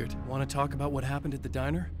 I figured. Want to talk about what happened at the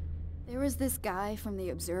diner? There was this guy from the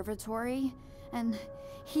observatory, and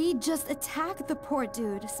he just attacked the poor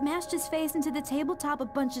dude, smashed his face into the tabletop a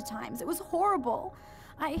bunch of times. It was horrible.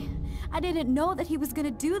 I didn't know that he was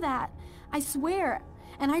gonna do that. I swear.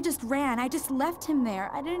 And I just ran. I just left him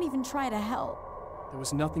there. I didn't even try to help. There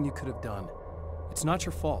was nothing you could have done. It's not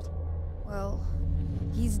your fault. Well,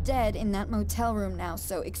 he's dead in that motel room now,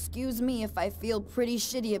 so excuse me if I feel pretty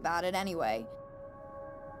shitty about it anyway.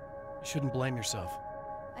 You shouldn't blame yourself.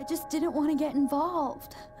 I just didn't want to get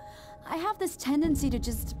involved. I have this tendency to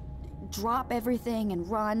just drop everything and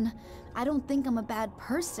run. I don't think I'm a bad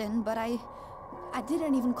person, but I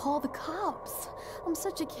didn't even call the cops. I'm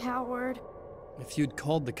such a coward. If you'd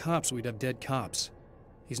called the cops, we'd have dead cops.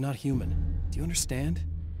 He's not human. Do you understand?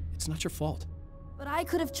 It's not your fault. But I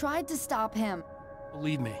could have tried to stop him.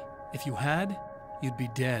 Believe me, if you had, you'd be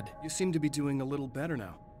dead. You seem to be doing a little better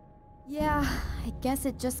now. Yeah, I guess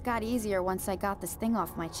it just got easier once I got this thing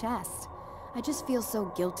off my chest. I just feel so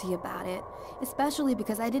guilty about it, especially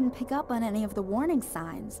because I didn't pick up on any of the warning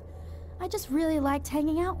signs. I just really liked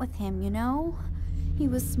hanging out with him, you know? He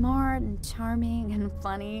was smart and charming and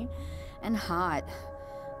funny and hot.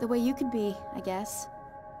 The way you could be, I guess.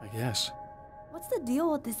 I guess. What's the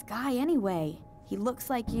deal with this guy anyway? He looks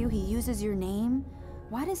like you, he uses your name.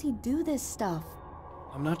 Why does he do this stuff?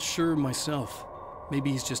 I'm not sure myself.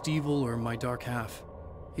 Maybe he's just evil or my dark half.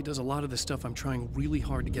 He does a lot of the stuff I'm trying really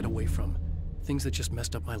hard to get away from. Things that just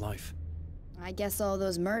messed up my life. I guess all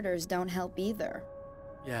those murders don't help either.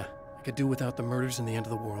 Yeah, I could do without the murders and the end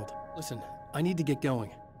of the world. Listen, I need to get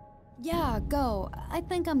going. Yeah, go. I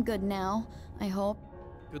think I'm good now, I hope.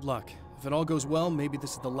 Good luck. If it all goes well, maybe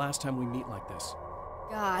this is the last time we meet like this.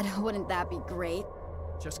 God, wouldn't that be great?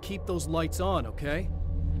 Just keep those lights on, okay?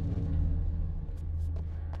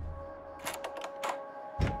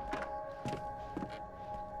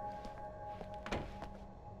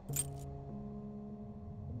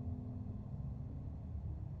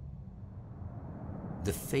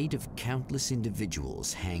 The fate of countless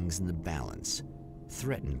individuals hangs in the balance,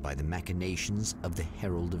 threatened by the machinations of the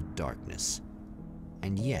Herald of Darkness.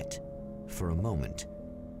 And yet, for a moment,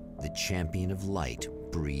 the Champion of Light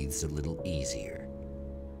breathes a little easier.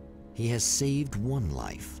 He has saved one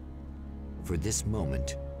life. For this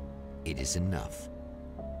moment, it is enough.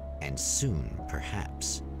 And soon,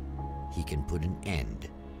 perhaps, he can put an end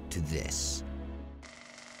to this.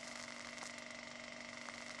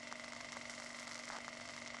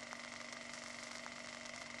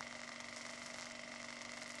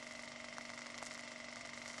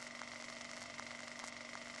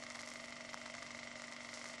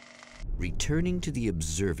 Returning to the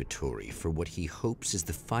observatory for what he hopes is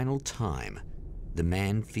the final time, the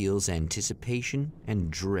man feels anticipation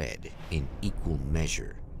and dread in equal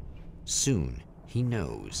measure. Soon, he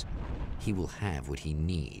knows, he will have what he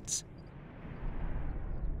needs.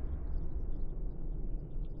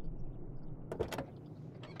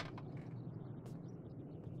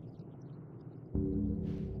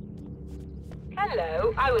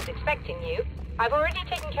 Hello, I was expecting you. I've already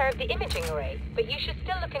taken care of the imaging array, but you should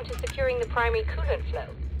still look into securing the primary coolant flow.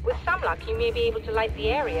 With some luck, you may be able to light the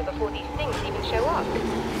area before these things even show up.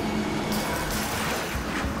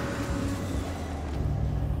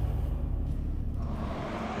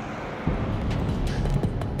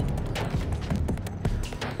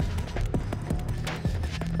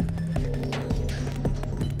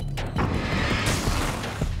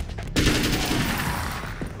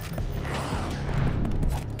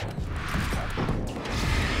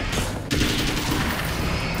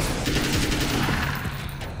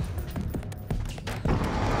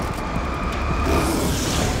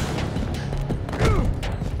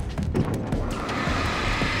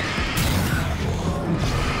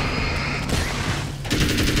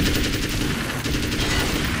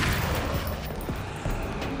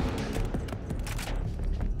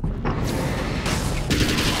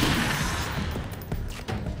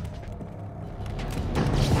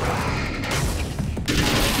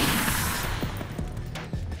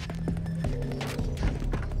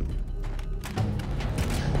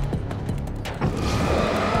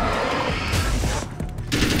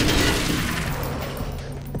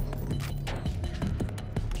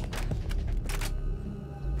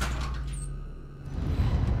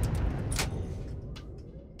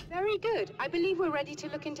 Very good. I believe we're ready to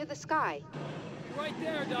look into the sky. Right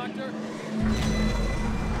there, Doctor.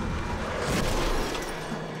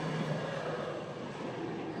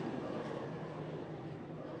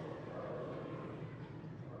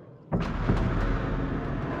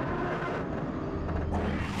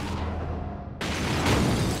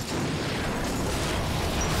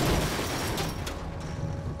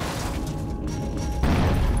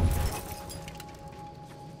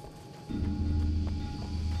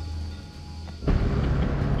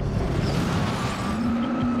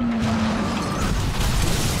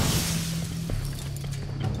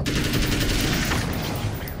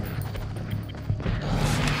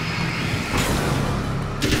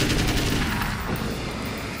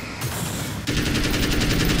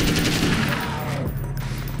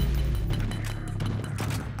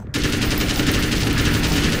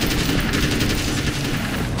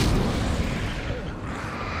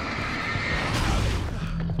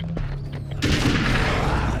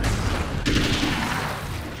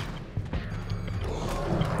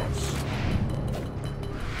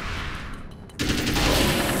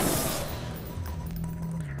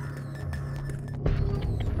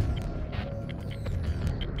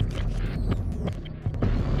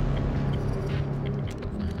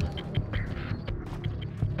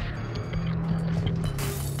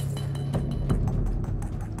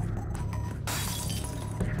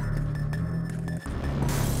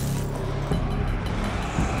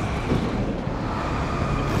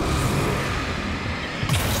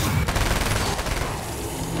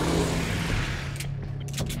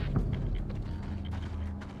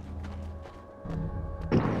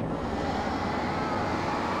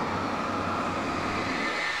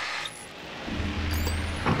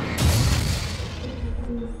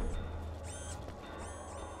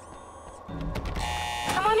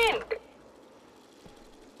 Come on in.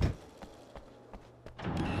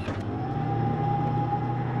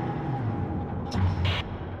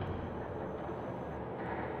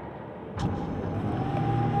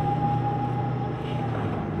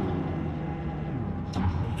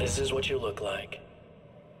 This is what you look like.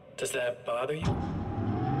 Does that bother you?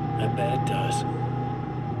 I bet it does.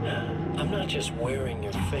 I'm not just wearing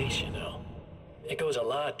your face, you know. It goes a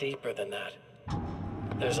lot deeper than that.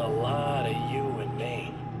 There's a lot of you and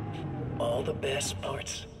me. All the best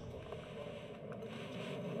parts.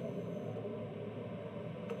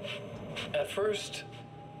 At first,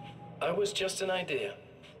 I was just an idea.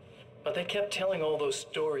 But they kept telling all those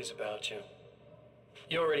stories about you.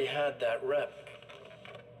 You already had that rep.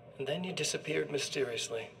 And then you disappeared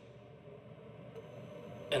mysteriously.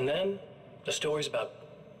 And then, the stories about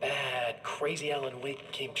bad, crazy Alan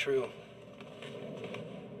Wake came true.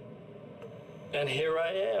 And here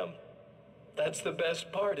I am. That's the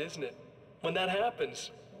best part, isn't it? When that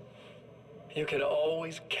happens, you can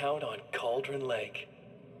always count on Cauldron Lake.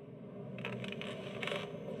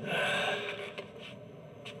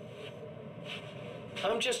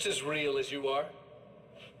 I'm just as real as you are.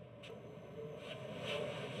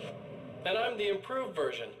 And I'm the improved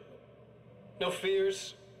version. No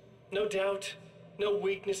fears, no doubt, no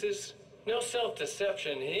weaknesses, no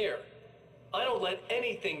self-deception here. I don't let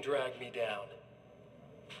anything drag me down.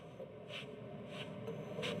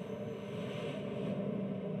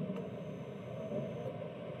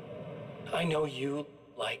 I know you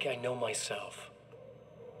like I know myself.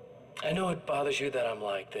 I know it bothers you that I'm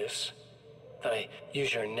like this, that I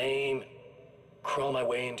use your name, crawl my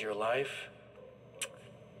way into your life.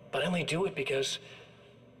 But I only do it because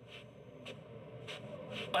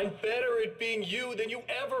I'm better at being you than you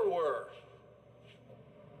ever were.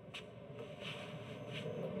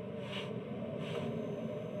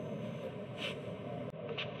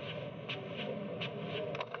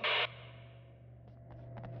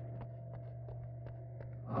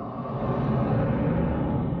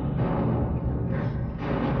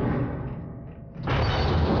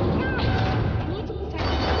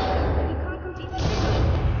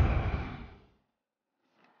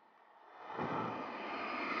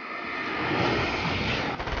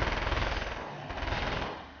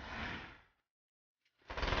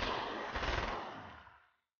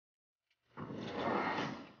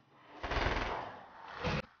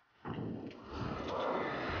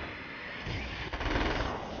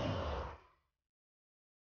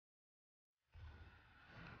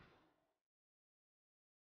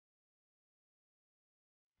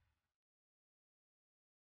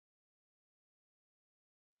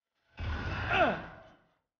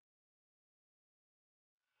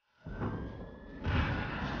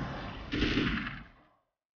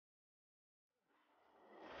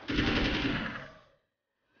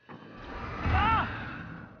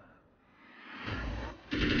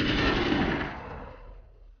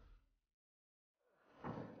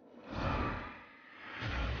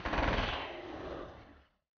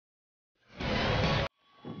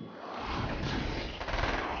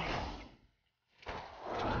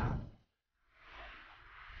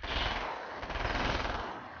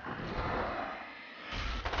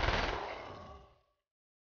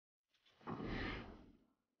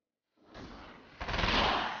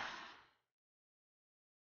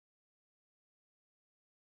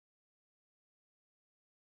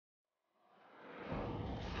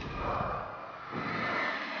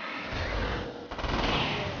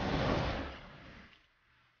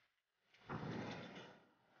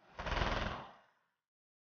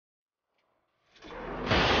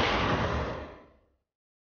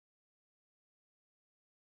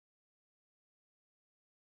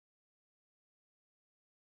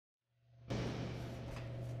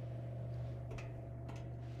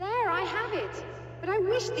 There, I have it. But I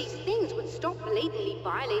wish these things would stop blatantly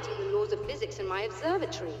violating the laws of physics in my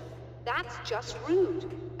observatory. That's just rude.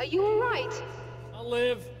 Are you all right? I'll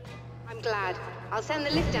live. I'm glad. I'll send the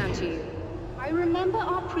lift down to you. I remember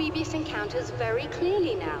our previous encounters very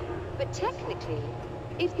clearly now. But technically,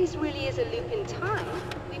 if this really is a loop in time,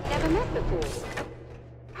 we've never met before.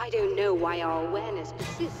 I don't know why our awareness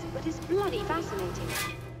persists, but it's bloody fascinating.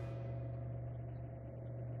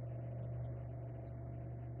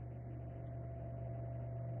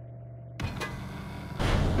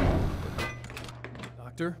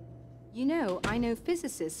 Doctor? You know, I know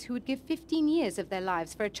physicists who would give 15 years of their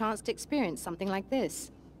lives for a chance to experience something like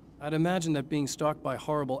this. I'd imagine that being stalked by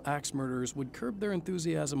horrible axe murderers would curb their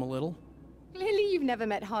enthusiasm a little. Clearly you've never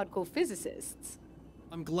met hardcore physicists.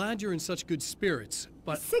 I'm glad you're in such good spirits,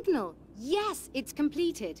 but... The signal! Yes, it's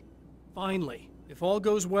completed. Finally. If all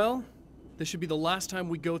goes well, this should be the last time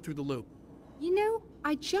we go through the loop. You know,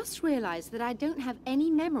 I just realized that I don't have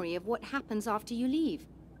any memory of what happens after you leave.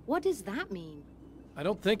 What does that mean? I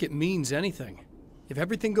don't think it means anything. If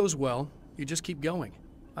everything goes well, you just keep going.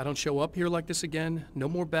 I don't show up here like this again, no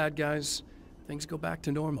more bad guys. Things go back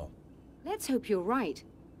to normal. Let's hope you're right.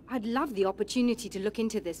 I'd love the opportunity to look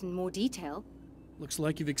into this in more detail. Looks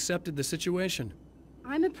like you've accepted the situation.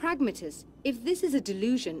 I'm a pragmatist. If this is a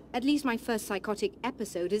delusion, at least my first psychotic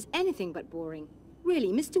episode is anything but boring. Really,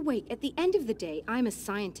 Mr. Wake, at the end of the day, I'm a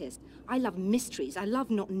scientist. I love mysteries. I love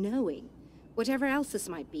not knowing. Whatever else this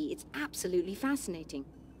might be, it's absolutely fascinating.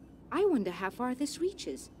 I wonder how far this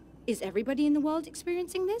reaches. Is everybody in the world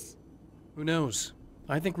experiencing this? Who knows?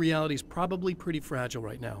 I think reality's probably pretty fragile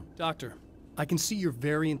right now. Doctor, I can see you're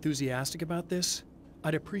very enthusiastic about this.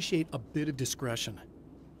 I'd appreciate a bit of discretion.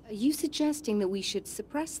 Are you suggesting that we should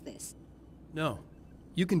suppress this? No.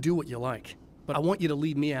 You can do what you like, but I want you to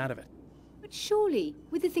leave me out of it. But surely,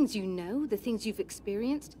 with the things you know, the things you've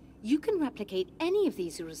experienced, you can replicate any of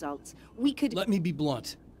these results. We could— Let me be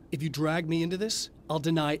blunt. If you drag me into this, I'll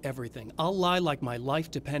deny everything. I'll lie like my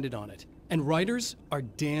life depended on it. And writers are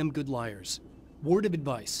damn good liars. Word of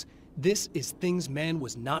advice. This is things man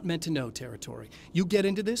was not meant to know territory. You get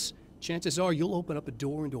into this, chances are you'll open up a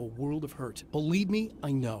door into a world of hurt. Believe me,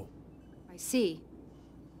 I know. I see.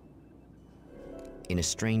 In a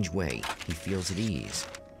strange way, he feels at ease.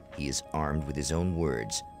 He is armed with his own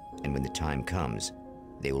words, and when the time comes,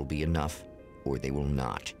 they will be enough or they will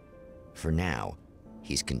not. For now,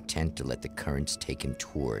 he's content to let the currents take him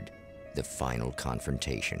toward the final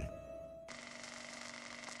confrontation.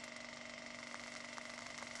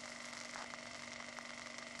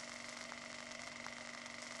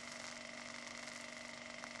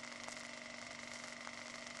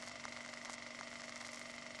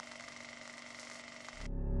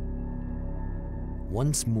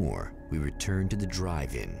 Once more, we return to the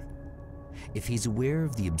drive-in. If he's aware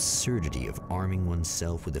of the absurdity of arming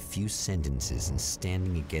oneself with a few sentences and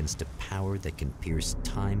standing against a power that can pierce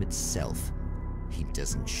time itself, he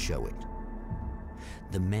doesn't show it.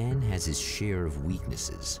 The man has his share of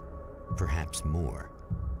weaknesses, perhaps more,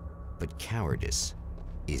 but cowardice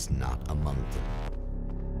is not among them.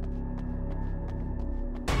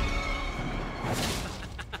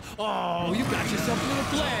 Oh, you got yourself a little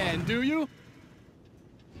plan, do you?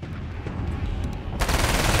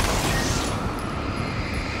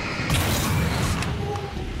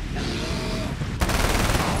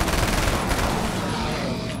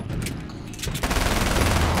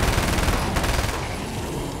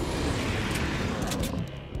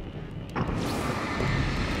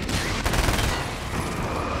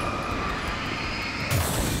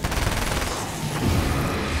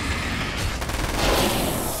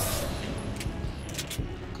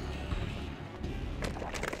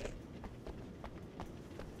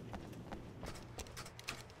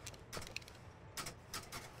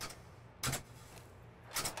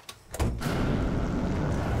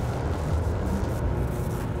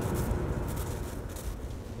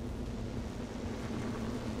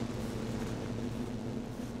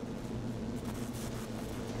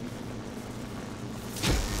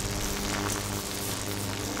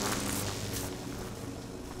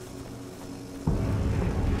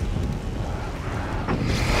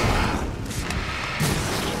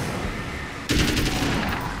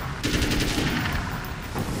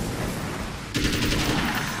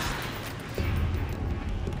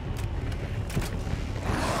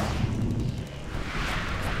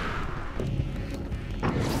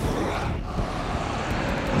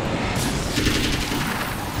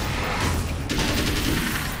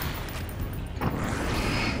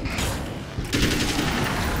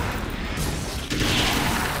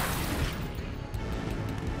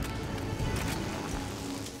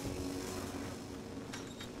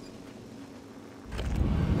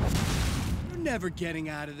 Never getting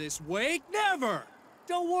out of this, Wake. Never!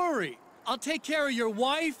 Don't worry. I'll take care of your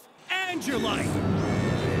wife and your life.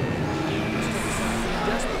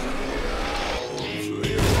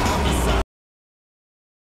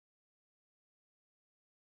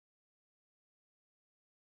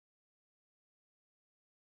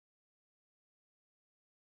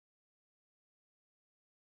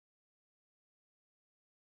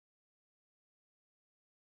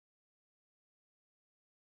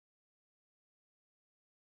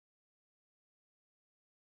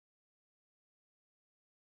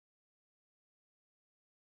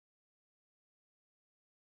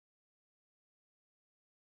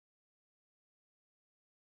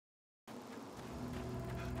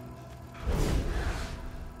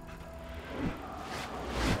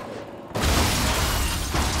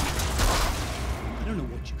 I don't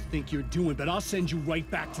know what you think you're doing, but I'll send you right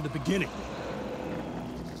back to the beginning.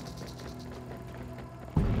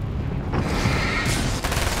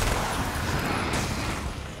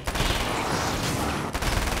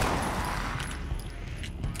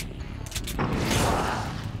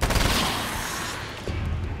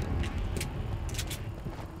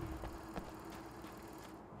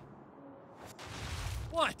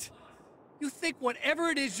 What? You think whatever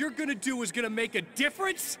it is you're gonna do is gonna make a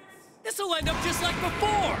difference? This'll end up just like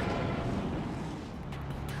before!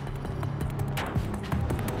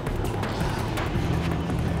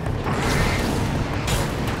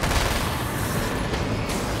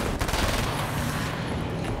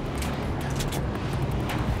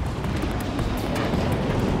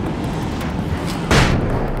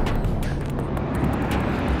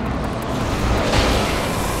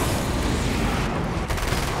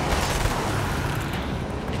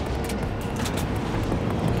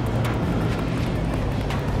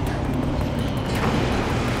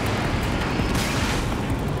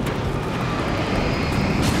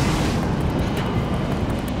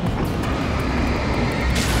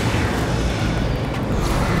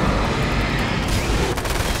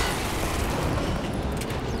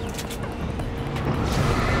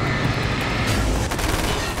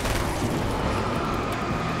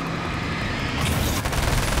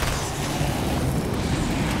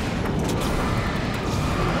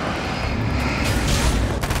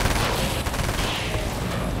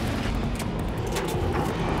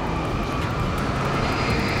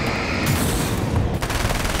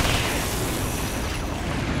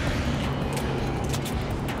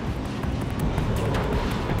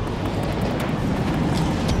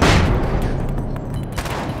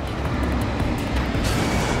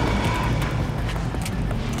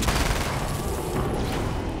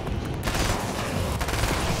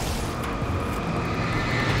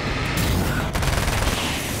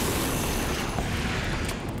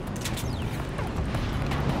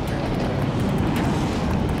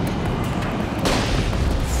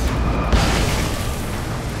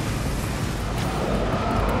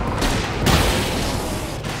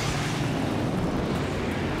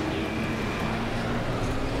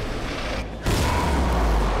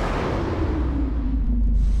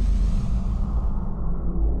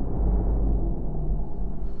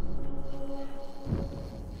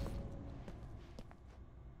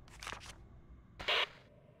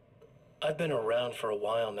 I've been around for a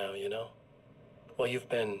while now, you know? While you've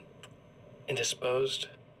been indisposed,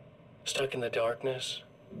 stuck in the darkness,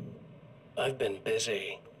 I've been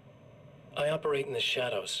busy. I operate in the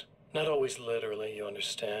shadows, not always literally, you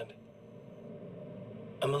understand?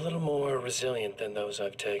 I'm a little more resilient than those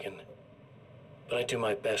I've taken, but I do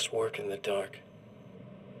my best work in the dark.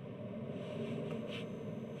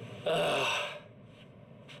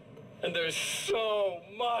 And there's so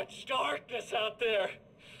much darkness out there.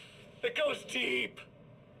 It goes deep.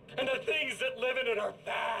 And the things that live in it are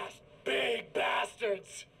vast, big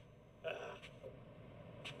bastards.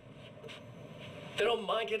 They don't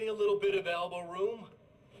mind getting a little bit of elbow room.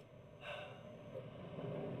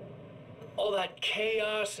 All that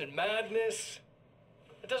chaos and madness,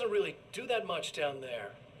 it doesn't really do that much down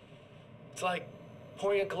there. It's like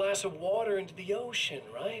pouring a glass of water into the ocean,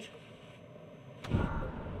 right?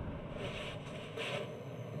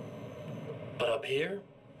 But up here,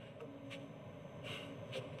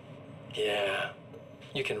 yeah,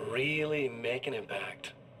 you can really make an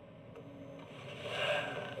impact.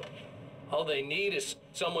 All they need is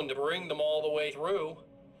someone to bring them all the way through.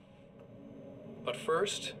 But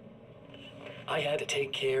first, I had to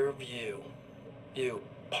take care of you. You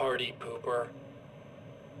party pooper.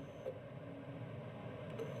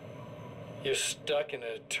 You're stuck in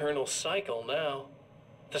an eternal cycle now.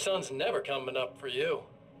 The sun's never coming up for you.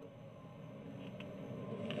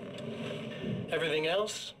 Everything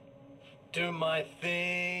else? Do my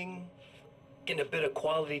thing. Getting a bit of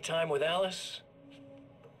quality time with Alice.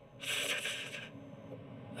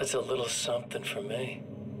 That's a little something for me.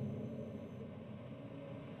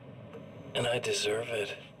 And I deserve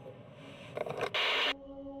it.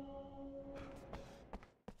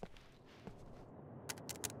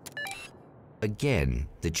 Again,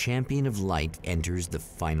 the champion of light enters the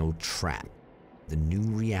final trap. The new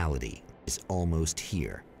reality is almost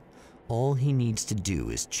here. All he needs to do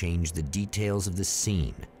is change the details of the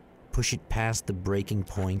scene, push it past the breaking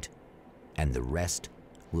point, and the rest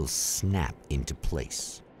will snap into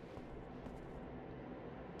place.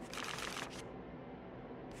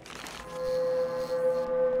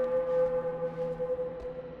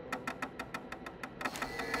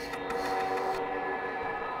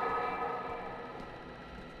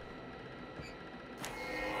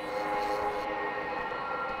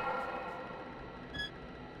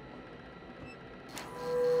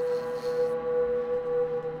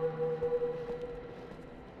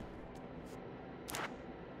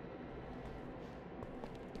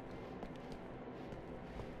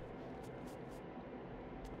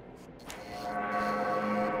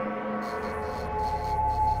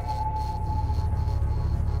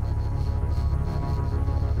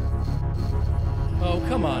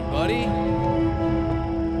 Come on, buddy.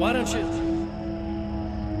 Why don't you...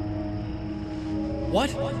 What?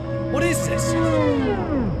 What is this? No!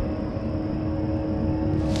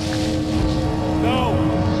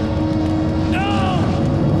 No!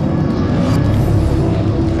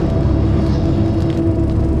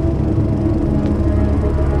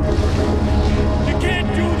 You can't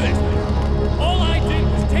do this! All I did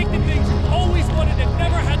was take the things you always wanted and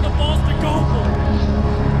never had the balls to go for.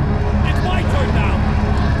 It's my turn now!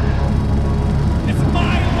 It's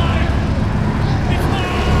my life! It's my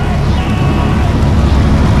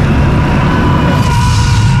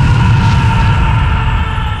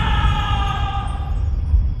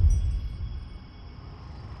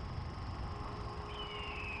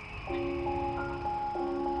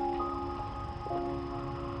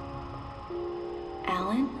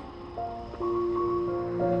Alan?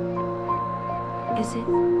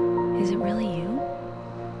 Is it really you?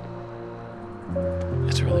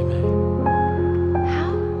 It's really me.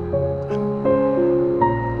 How? I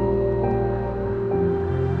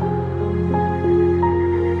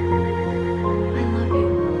love you.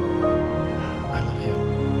 I love you.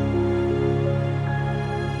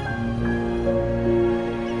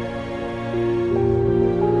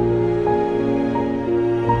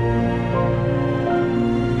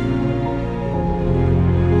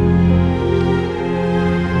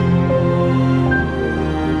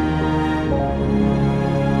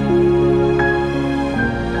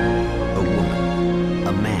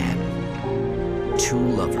 Two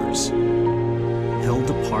lovers, held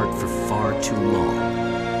apart for far too long,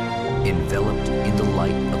 enveloped in the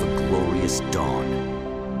light of a glorious dawn.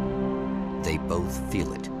 They both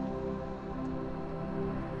feel it.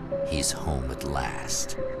 He's home at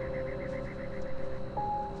last.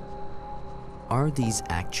 Are these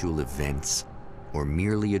actual events, or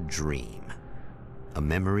merely a dream? A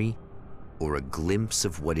memory, or a glimpse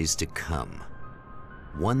of what is to come?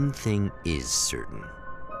 One thing is certain.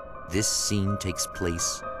 This scene takes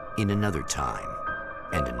place in another time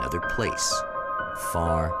and another place,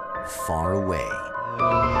 far, far away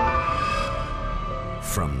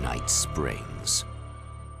from Night Springs.